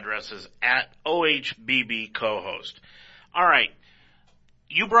Twitter address is @OHBBCohost. All right.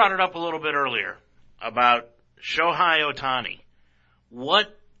 You brought it up a little bit earlier about Shohei Ohtani.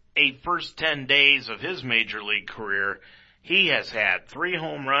 What a first 10 days of his Major League career. He has had 3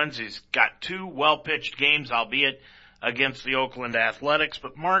 home runs. He's got 2 well-pitched games, albeit against the Oakland Athletics.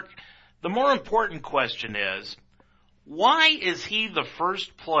 But, Mark, the more important question is, why is he the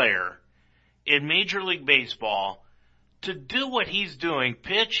first player in Major League Baseball to do what he's doing,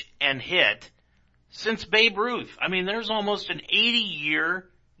 pitch and hit, since Babe Ruth? I mean, there's almost an 80-year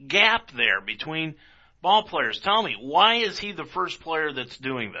gap there between ball players. Tell me, why is he the first player that's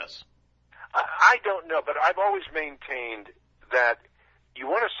doing this? I don't know, but I've always maintained that you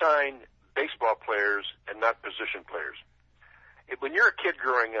want to sign baseball players and not position players. When you're a kid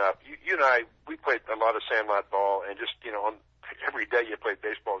growing up, you and I, we played a lot of sandlot ball, and just, every day you played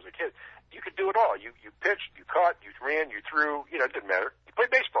baseball as a kid. You could do it all. You pitched, you caught, you ran, you threw, it didn't matter. You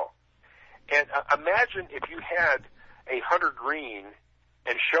played baseball. And imagine if you had a Hunter Green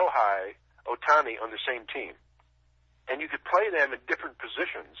and Shohei Ohtani on the same team, and you could play them in different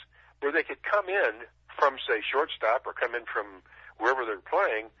positions, where they could come in from, say, shortstop or come in from wherever they're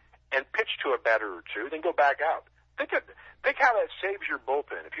playing and pitch to a batter or two, then go back out. Think how that saves your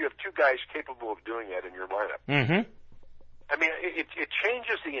bullpen if you have 2 guys capable of doing that in your lineup. Mm-hmm. I mean, it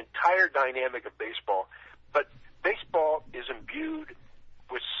changes the entire dynamic of baseball, but baseball is imbued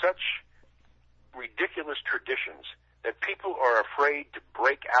with such ridiculous traditions that people are afraid to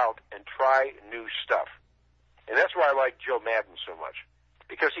break out and try new stuff. And that's why I like Joe Madden so much.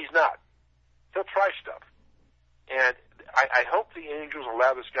 Because he's not. He'll try stuff. And I hope the Angels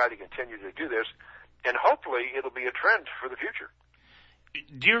allow this guy to continue to do this, and hopefully it'll be a trend for the future.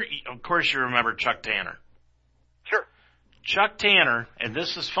 Of course you remember Chuck Tanner. Sure. Chuck Tanner, and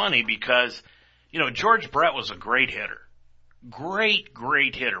this is funny because, George Brett was a great hitter. Great,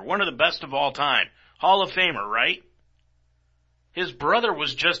 great hitter. One of the best of all time. Hall of Famer, right? His brother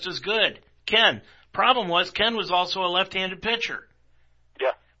was just as good. Ken. Problem was, Ken was also a left-handed pitcher.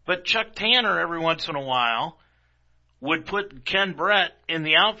 Yeah. But Chuck Tanner, every once in a while, would put Ken Brett in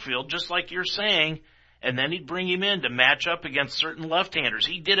the outfield, just like you're saying, and then he'd bring him in to match up against certain left-handers.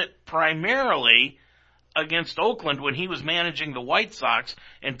 He did it primarily against Oakland when he was managing the White Sox,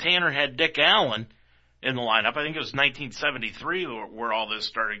 and Tanner had Dick Allen in the lineup. I think it was 1973 where all this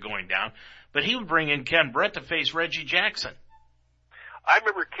started going down. But he would bring in Ken Brett to face Reggie Jackson. I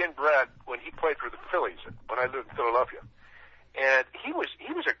remember Ken Brett when he played for the Phillies when I lived in Philadelphia. And he was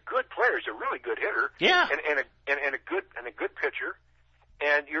a good player. He's a really good hitter. Yeah. And a good pitcher.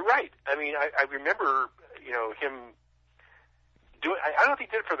 And you're right. I mean, I remember, him doing, I don't know if he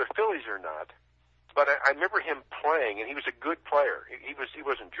did it for the Phillies or not, but I remember him playing, and he was a good player. He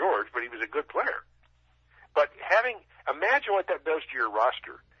wasn't George, but he was a good player. But imagine what that does to your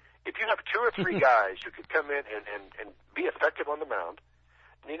roster. If you have 2 or 3 guys who could come in and be effective on the mound,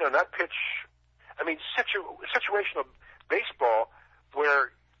 not pitch, situational baseball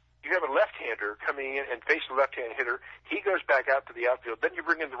where you have a left-hander coming in and face the left-hand hitter, he goes back out to the outfield, then you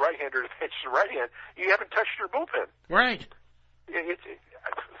bring in the right-hander to pitch the right hand, you haven't touched your bullpen. Right.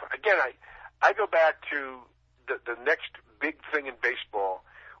 Again, I go back to the next big thing in baseball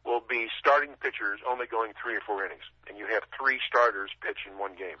will be starting pitchers only going 3 or 4 innings, and you have 3 starters pitch in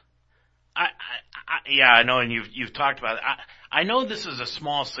one game. I know, and you've talked about it. I know this is a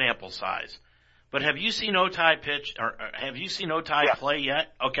small sample size, but have you seen Ohtani pitch, or have you seen Ohtani play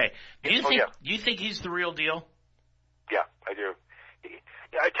yet? Okay. Do you think he's the real deal? Yeah, I do.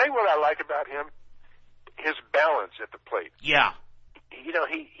 I tell you what I like about him, his balance at the plate. Yeah.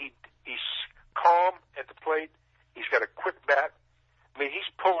 He's calm at the plate. He's got a quick bat. I mean, he's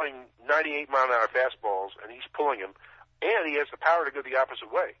pulling 98-mile-an-hour fastballs, and he's pulling them, and he has the power to go the opposite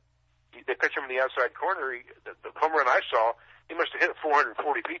way. They pitch him in the outside corner. The home run I saw, he must have hit it 440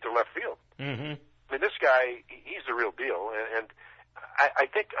 feet to left field. Mm-hmm. I mean, this guy, he's the real deal, and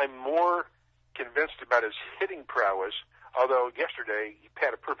I think I'm more convinced about his hitting prowess, although yesterday he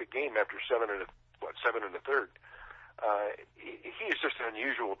had a perfect game after 7 1/3. He is just an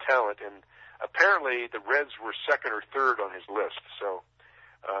unusual talent, and apparently the Reds were 2nd or 3rd on his list. So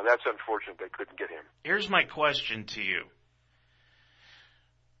That's unfortunate they couldn't get him. Here's my question to you.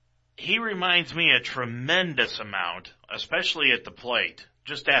 He reminds me a tremendous amount, especially at the plate,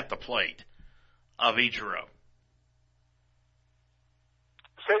 just at the plate, of Ichiro.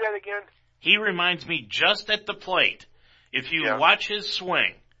 Say that again? He reminds me just at the plate. If you watch his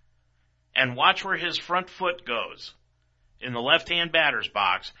swing and watch where his front foot goes in the left-hand batter's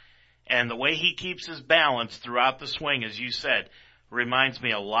box and the way he keeps his balance throughout the swing, as you said, reminds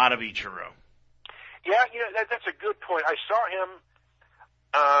me a lot of Ichiro. Yeah, that's a good point. I saw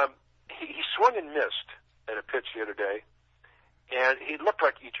him, he swung and missed at a pitch the other day, and he looked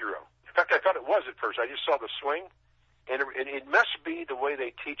like Ichiro. In fact, I thought it was at first. I just saw the swing, and it must be the way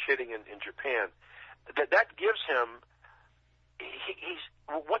they teach hitting in Japan. That gives him,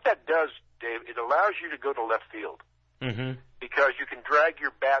 what that does, Dave, it allows you to go to left field. Mm-hmm. Because you can drag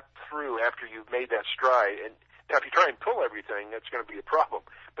your bat through after you've made that stride. And now if you try and pull everything, that's going to be a problem.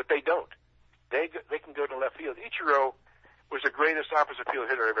 But they don't. They can go to left field. Ichiro was the greatest opposite field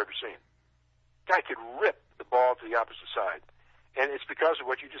hitter I've ever seen. Guy could rip the ball to the opposite side. And it's because of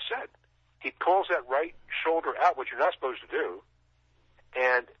what you just said. He pulls that right shoulder out, which you're not supposed to do,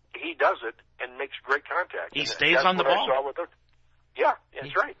 and he does it and makes great contact. He stays on the ball. Yeah,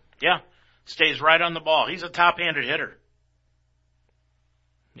 that's right. Yeah, stays right on the ball. He's a top-handed hitter.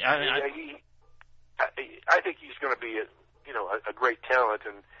 I think he's going to be a great talent,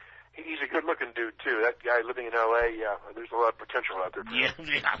 and he's a good-looking dude too. That guy living in L.A., there's a lot of potential out there for him.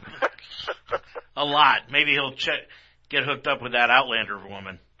 Yeah. A lot. Maybe he'll get hooked up with that Outlander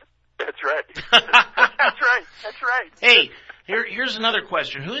woman. That's right. That's right. Hey, here's another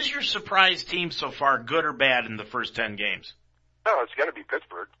question. Who's your surprise team so far, good or bad, in the first 10 games? Oh, it's got to be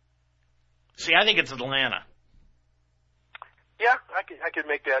Pittsburgh. See, I think it's Atlanta. Yeah, I could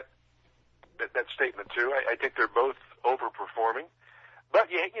make that statement too. I think they're both overperforming. But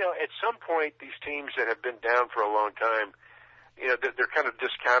at some point, these teams that have been down for a long time, they're kind of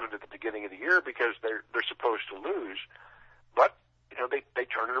discounted at the beginning of the year because they're supposed to lose. But they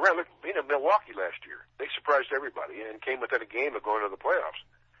turned it around. Look, Milwaukee last year, they surprised everybody and came within a game of going to the playoffs.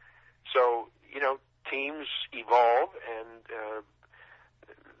 So teams evolve and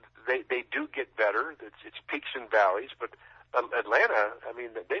they do get better. It's peaks and valleys, but Atlanta,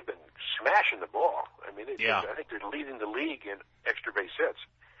 they've been smashing the ball. I think they're leading the league in extra base hits.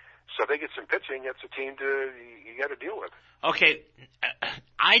 So if they get some pitching, that's a team you got to deal with. Okay,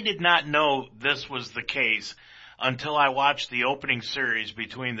 I did not know this was the case until I watched the opening series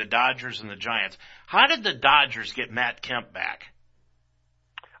between the Dodgers and the Giants. How did the Dodgers get Matt Kemp back?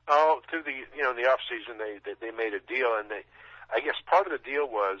 Oh, through the the off season they made a deal, and I guess part of the deal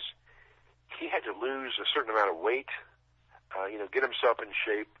was he had to lose a certain amount of weight. Get himself in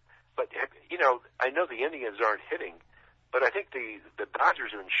shape. But, I know the Indians aren't hitting, but I think the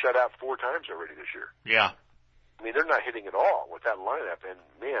Dodgers have been shut out 4 times already this year. Yeah. They're not hitting at all with that lineup, and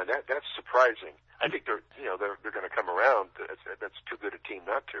man, that's surprising. I think they're going to come around. That's too good a team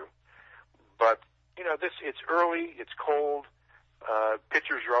not to. But, it's early, it's cold.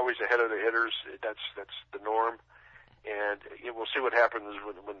 Pitchers are always ahead of the hitters. That's the norm. And we'll see what happens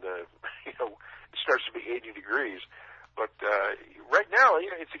when it starts to be 80 degrees. But right now,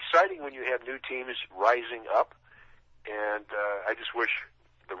 it's exciting when you have new teams rising up, and I just wish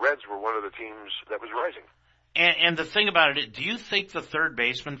the Reds were one of the teams that was rising. And the thing about it, do you think the third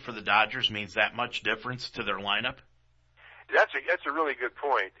baseman for the Dodgers means that much difference to their lineup? That's a really good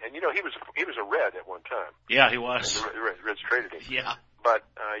point. And he was a Red at one time. Yeah, he was. And the Reds traded him. Yeah. But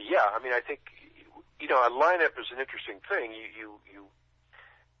I think a lineup is an interesting thing. You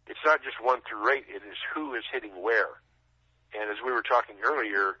it's not just 1 through 8. It is who is hitting where. And as we were talking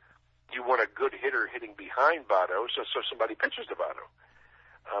earlier, you want a good hitter hitting behind Votto, so somebody pitches to Votto.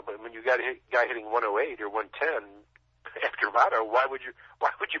 But when you got a guy hitting 108 or 110 after Votto, why would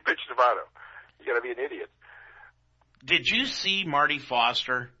you pitch to Votto? You got to be an idiot. Did you see Marty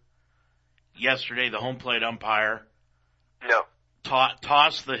Foster yesterday, the home plate umpire? No.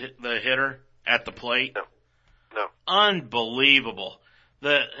 Toss the hitter at the plate? No. Unbelievable.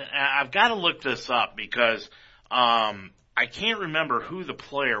 I've got to look this up because I can't remember who the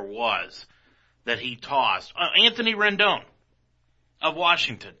player was that he tossed. Anthony Rendon of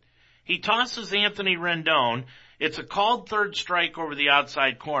Washington. He tosses Anthony Rendon. It's a called third strike over the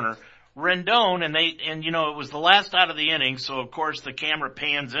outside corner. Rendon, and it was the last out of the inning, so of course the camera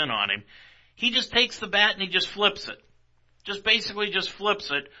pans in on him. He just takes the bat and he just flips it. Basically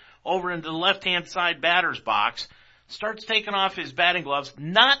flips it over into the left-hand side batter's box, starts taking off his batting gloves,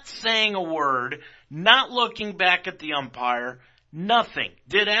 not saying a word, not looking back at the umpire, nothing.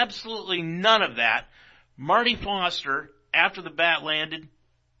 Did absolutely none of that. Marty Foster, after the bat landed,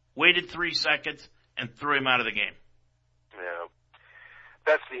 waited 3 seconds, and threw him out of the game. Yeah.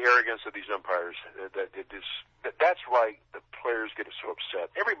 That's the arrogance of these umpires. That's why the players get so upset.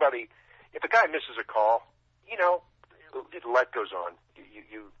 Everybody, if a guy misses a call, life goes on.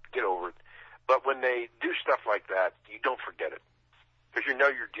 You get over it. But when they do stuff like that, you don't forget it. Because you're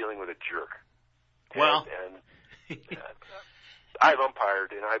dealing with a jerk. Well. I've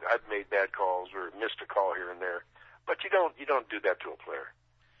umpired, and I've made bad calls or missed a call here and there. But you don't do that to a player.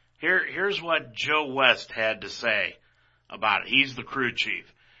 Here's what Joe West had to say about it. He's the crew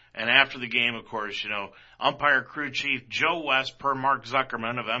chief. And after the game, of course, umpire crew chief Joe West, per Mark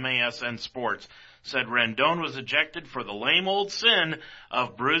Zuckerman of MASN Sports, said Rendon was ejected for the lame old sin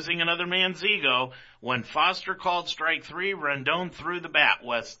of bruising another man's ego. When Foster called strike 3, Rendon threw the bat,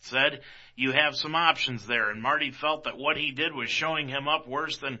 West said. You have some options there, and Marty felt that what he did was showing him up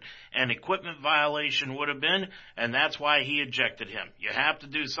worse than an equipment violation would have been, and that's why he ejected him. You have to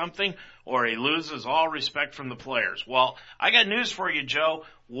do something, or he loses all respect from the players. Well, I got news for you, Joe.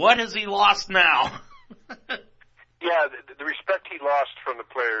 What has he lost now? Yeah, the respect he lost from the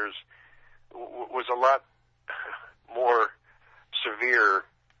players was a lot more severe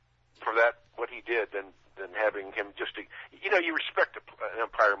for what he did than having him just, you respect an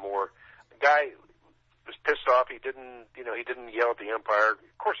umpire more. The guy was pissed off. He didn't yell at the umpire.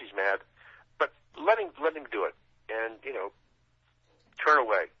 Of course he's mad, but let him do it and, turn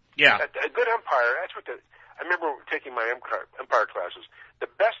away. Yeah. A good umpire, I remember taking my umpire classes. The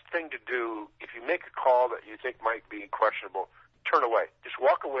best thing to do if you make a call that you think might be questionable, turn away. Just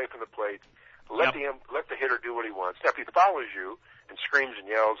walk away from the plate. Let the hitter do what he wants. Now, if he follows you and screams and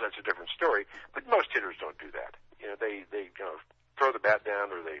yells, that's a different story. But most hitters don't do that. They throw the bat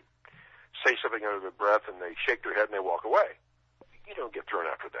down, or they say something under their breath, and they shake their head and they walk away. You don't get thrown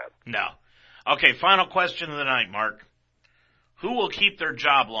after that. No. Okay, final question of the night, Mark. Who will keep their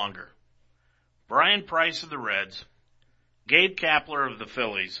job longer? Brian Price of the Reds, Gabe Kapler of the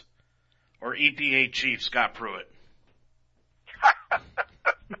Phillies, or EPA chief Scott Pruitt?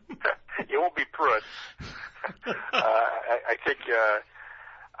 It won't be Pruitt. I think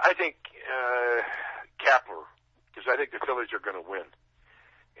Kapler, because I think the Phillies are going to win,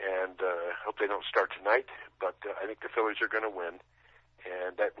 and hope they don't start tonight. But I think the Phillies are going to win,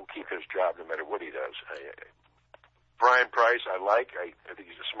 and that will keep his job no matter what he does. Brian Price, I think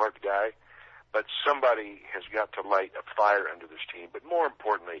he's a smart guy, but somebody has got to light a fire under this team. But more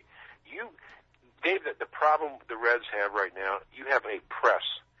importantly, Dave, the problem the Reds have right now, you have a press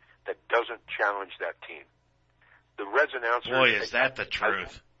that doesn't challenge that team. The Reds announcers... Boy, is that the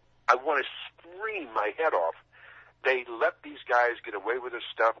truth. I want to scream my head off. They let these guys get away with this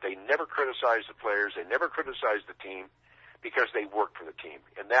stuff. They never criticize the players. They never criticize the team because they work for the team.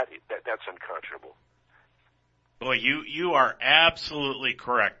 And that's unconscionable. Boy, you are absolutely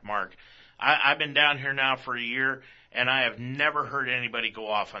correct, Mark. I've been down here now for a year, and I have never heard anybody go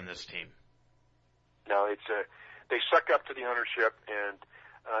off on this team. No, they suck up to the ownership, and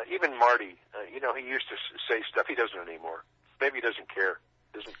even Marty, he used to say stuff. He doesn't anymore. Maybe he doesn't care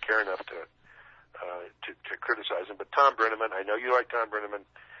enough to criticize him. But Tom Brenneman, I know you like Tom Brenneman.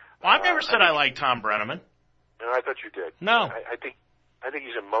 Well, I've never said I like Tom Brenneman. No, I thought you did. No, I think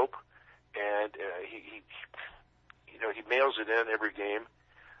he's a mope, and he mails it in every game.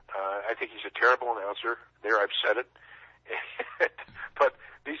 I think he's a terrible announcer. There, I've said it. But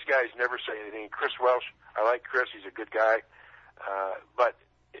these guys never say anything. Chris Welsh, I like Chris. He's a good guy. But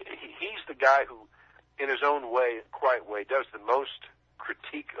he's the guy who, in his own way, quiet way, does the most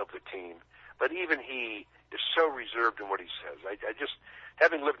critique of the team. But even he is so reserved in what he says. I just,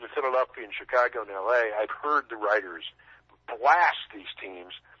 having lived in Philadelphia and Chicago and L.A., I've heard the writers blast these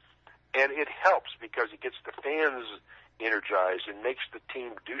teams, and it helps because it gets the fans energized and makes the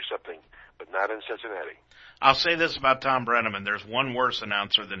team do something, but not in Cincinnati. I'll say this about Tom Brenneman. There's one worse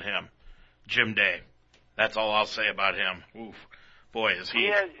announcer than him, Jim Day. That's all I'll say about him. Oof. Boy, is he...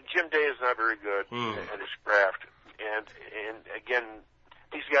 Yeah, Jim Day is not very good at his craft. And again,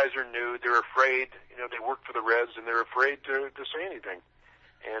 these guys are new. They're afraid. They work for the Reds, and they're afraid to say anything.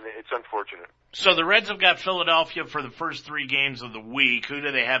 And it's unfortunate. So the Reds have got Philadelphia for the first 3 games of the week. Who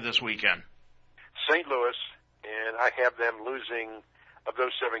do they have this weekend? St. Louis, and I have them losing, of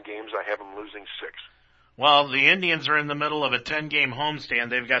those 7 games, I have them losing 6. Well, the Indians are in the middle of a 10-game homestand.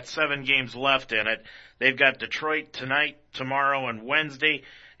 They've got 7 games left in it. They've got Detroit tonight, tomorrow, and Wednesday,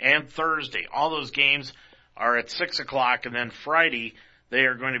 and Thursday. All those games are at 6 o'clock, and then Friday they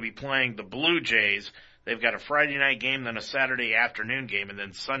are going to be playing the Blue Jays. They've got a Friday night game, then a Saturday afternoon game, and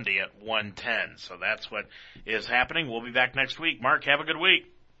then Sunday at 1:10. So that's what is happening. We'll be back next week. Mark, have a good week.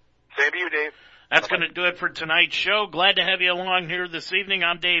 Same to you, Dave. That's going to do it for tonight's show. Glad to have you along here this evening.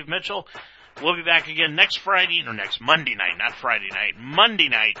 I'm Dave Mitchell. We'll be back again next Monday night, not Friday night, Monday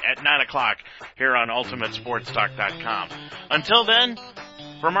night at 9 o'clock here on UltimateSportsTalk.com. Until then,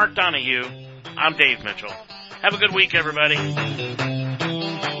 for Mark Donahue, I'm Dave Mitchell. Have a good week, everybody.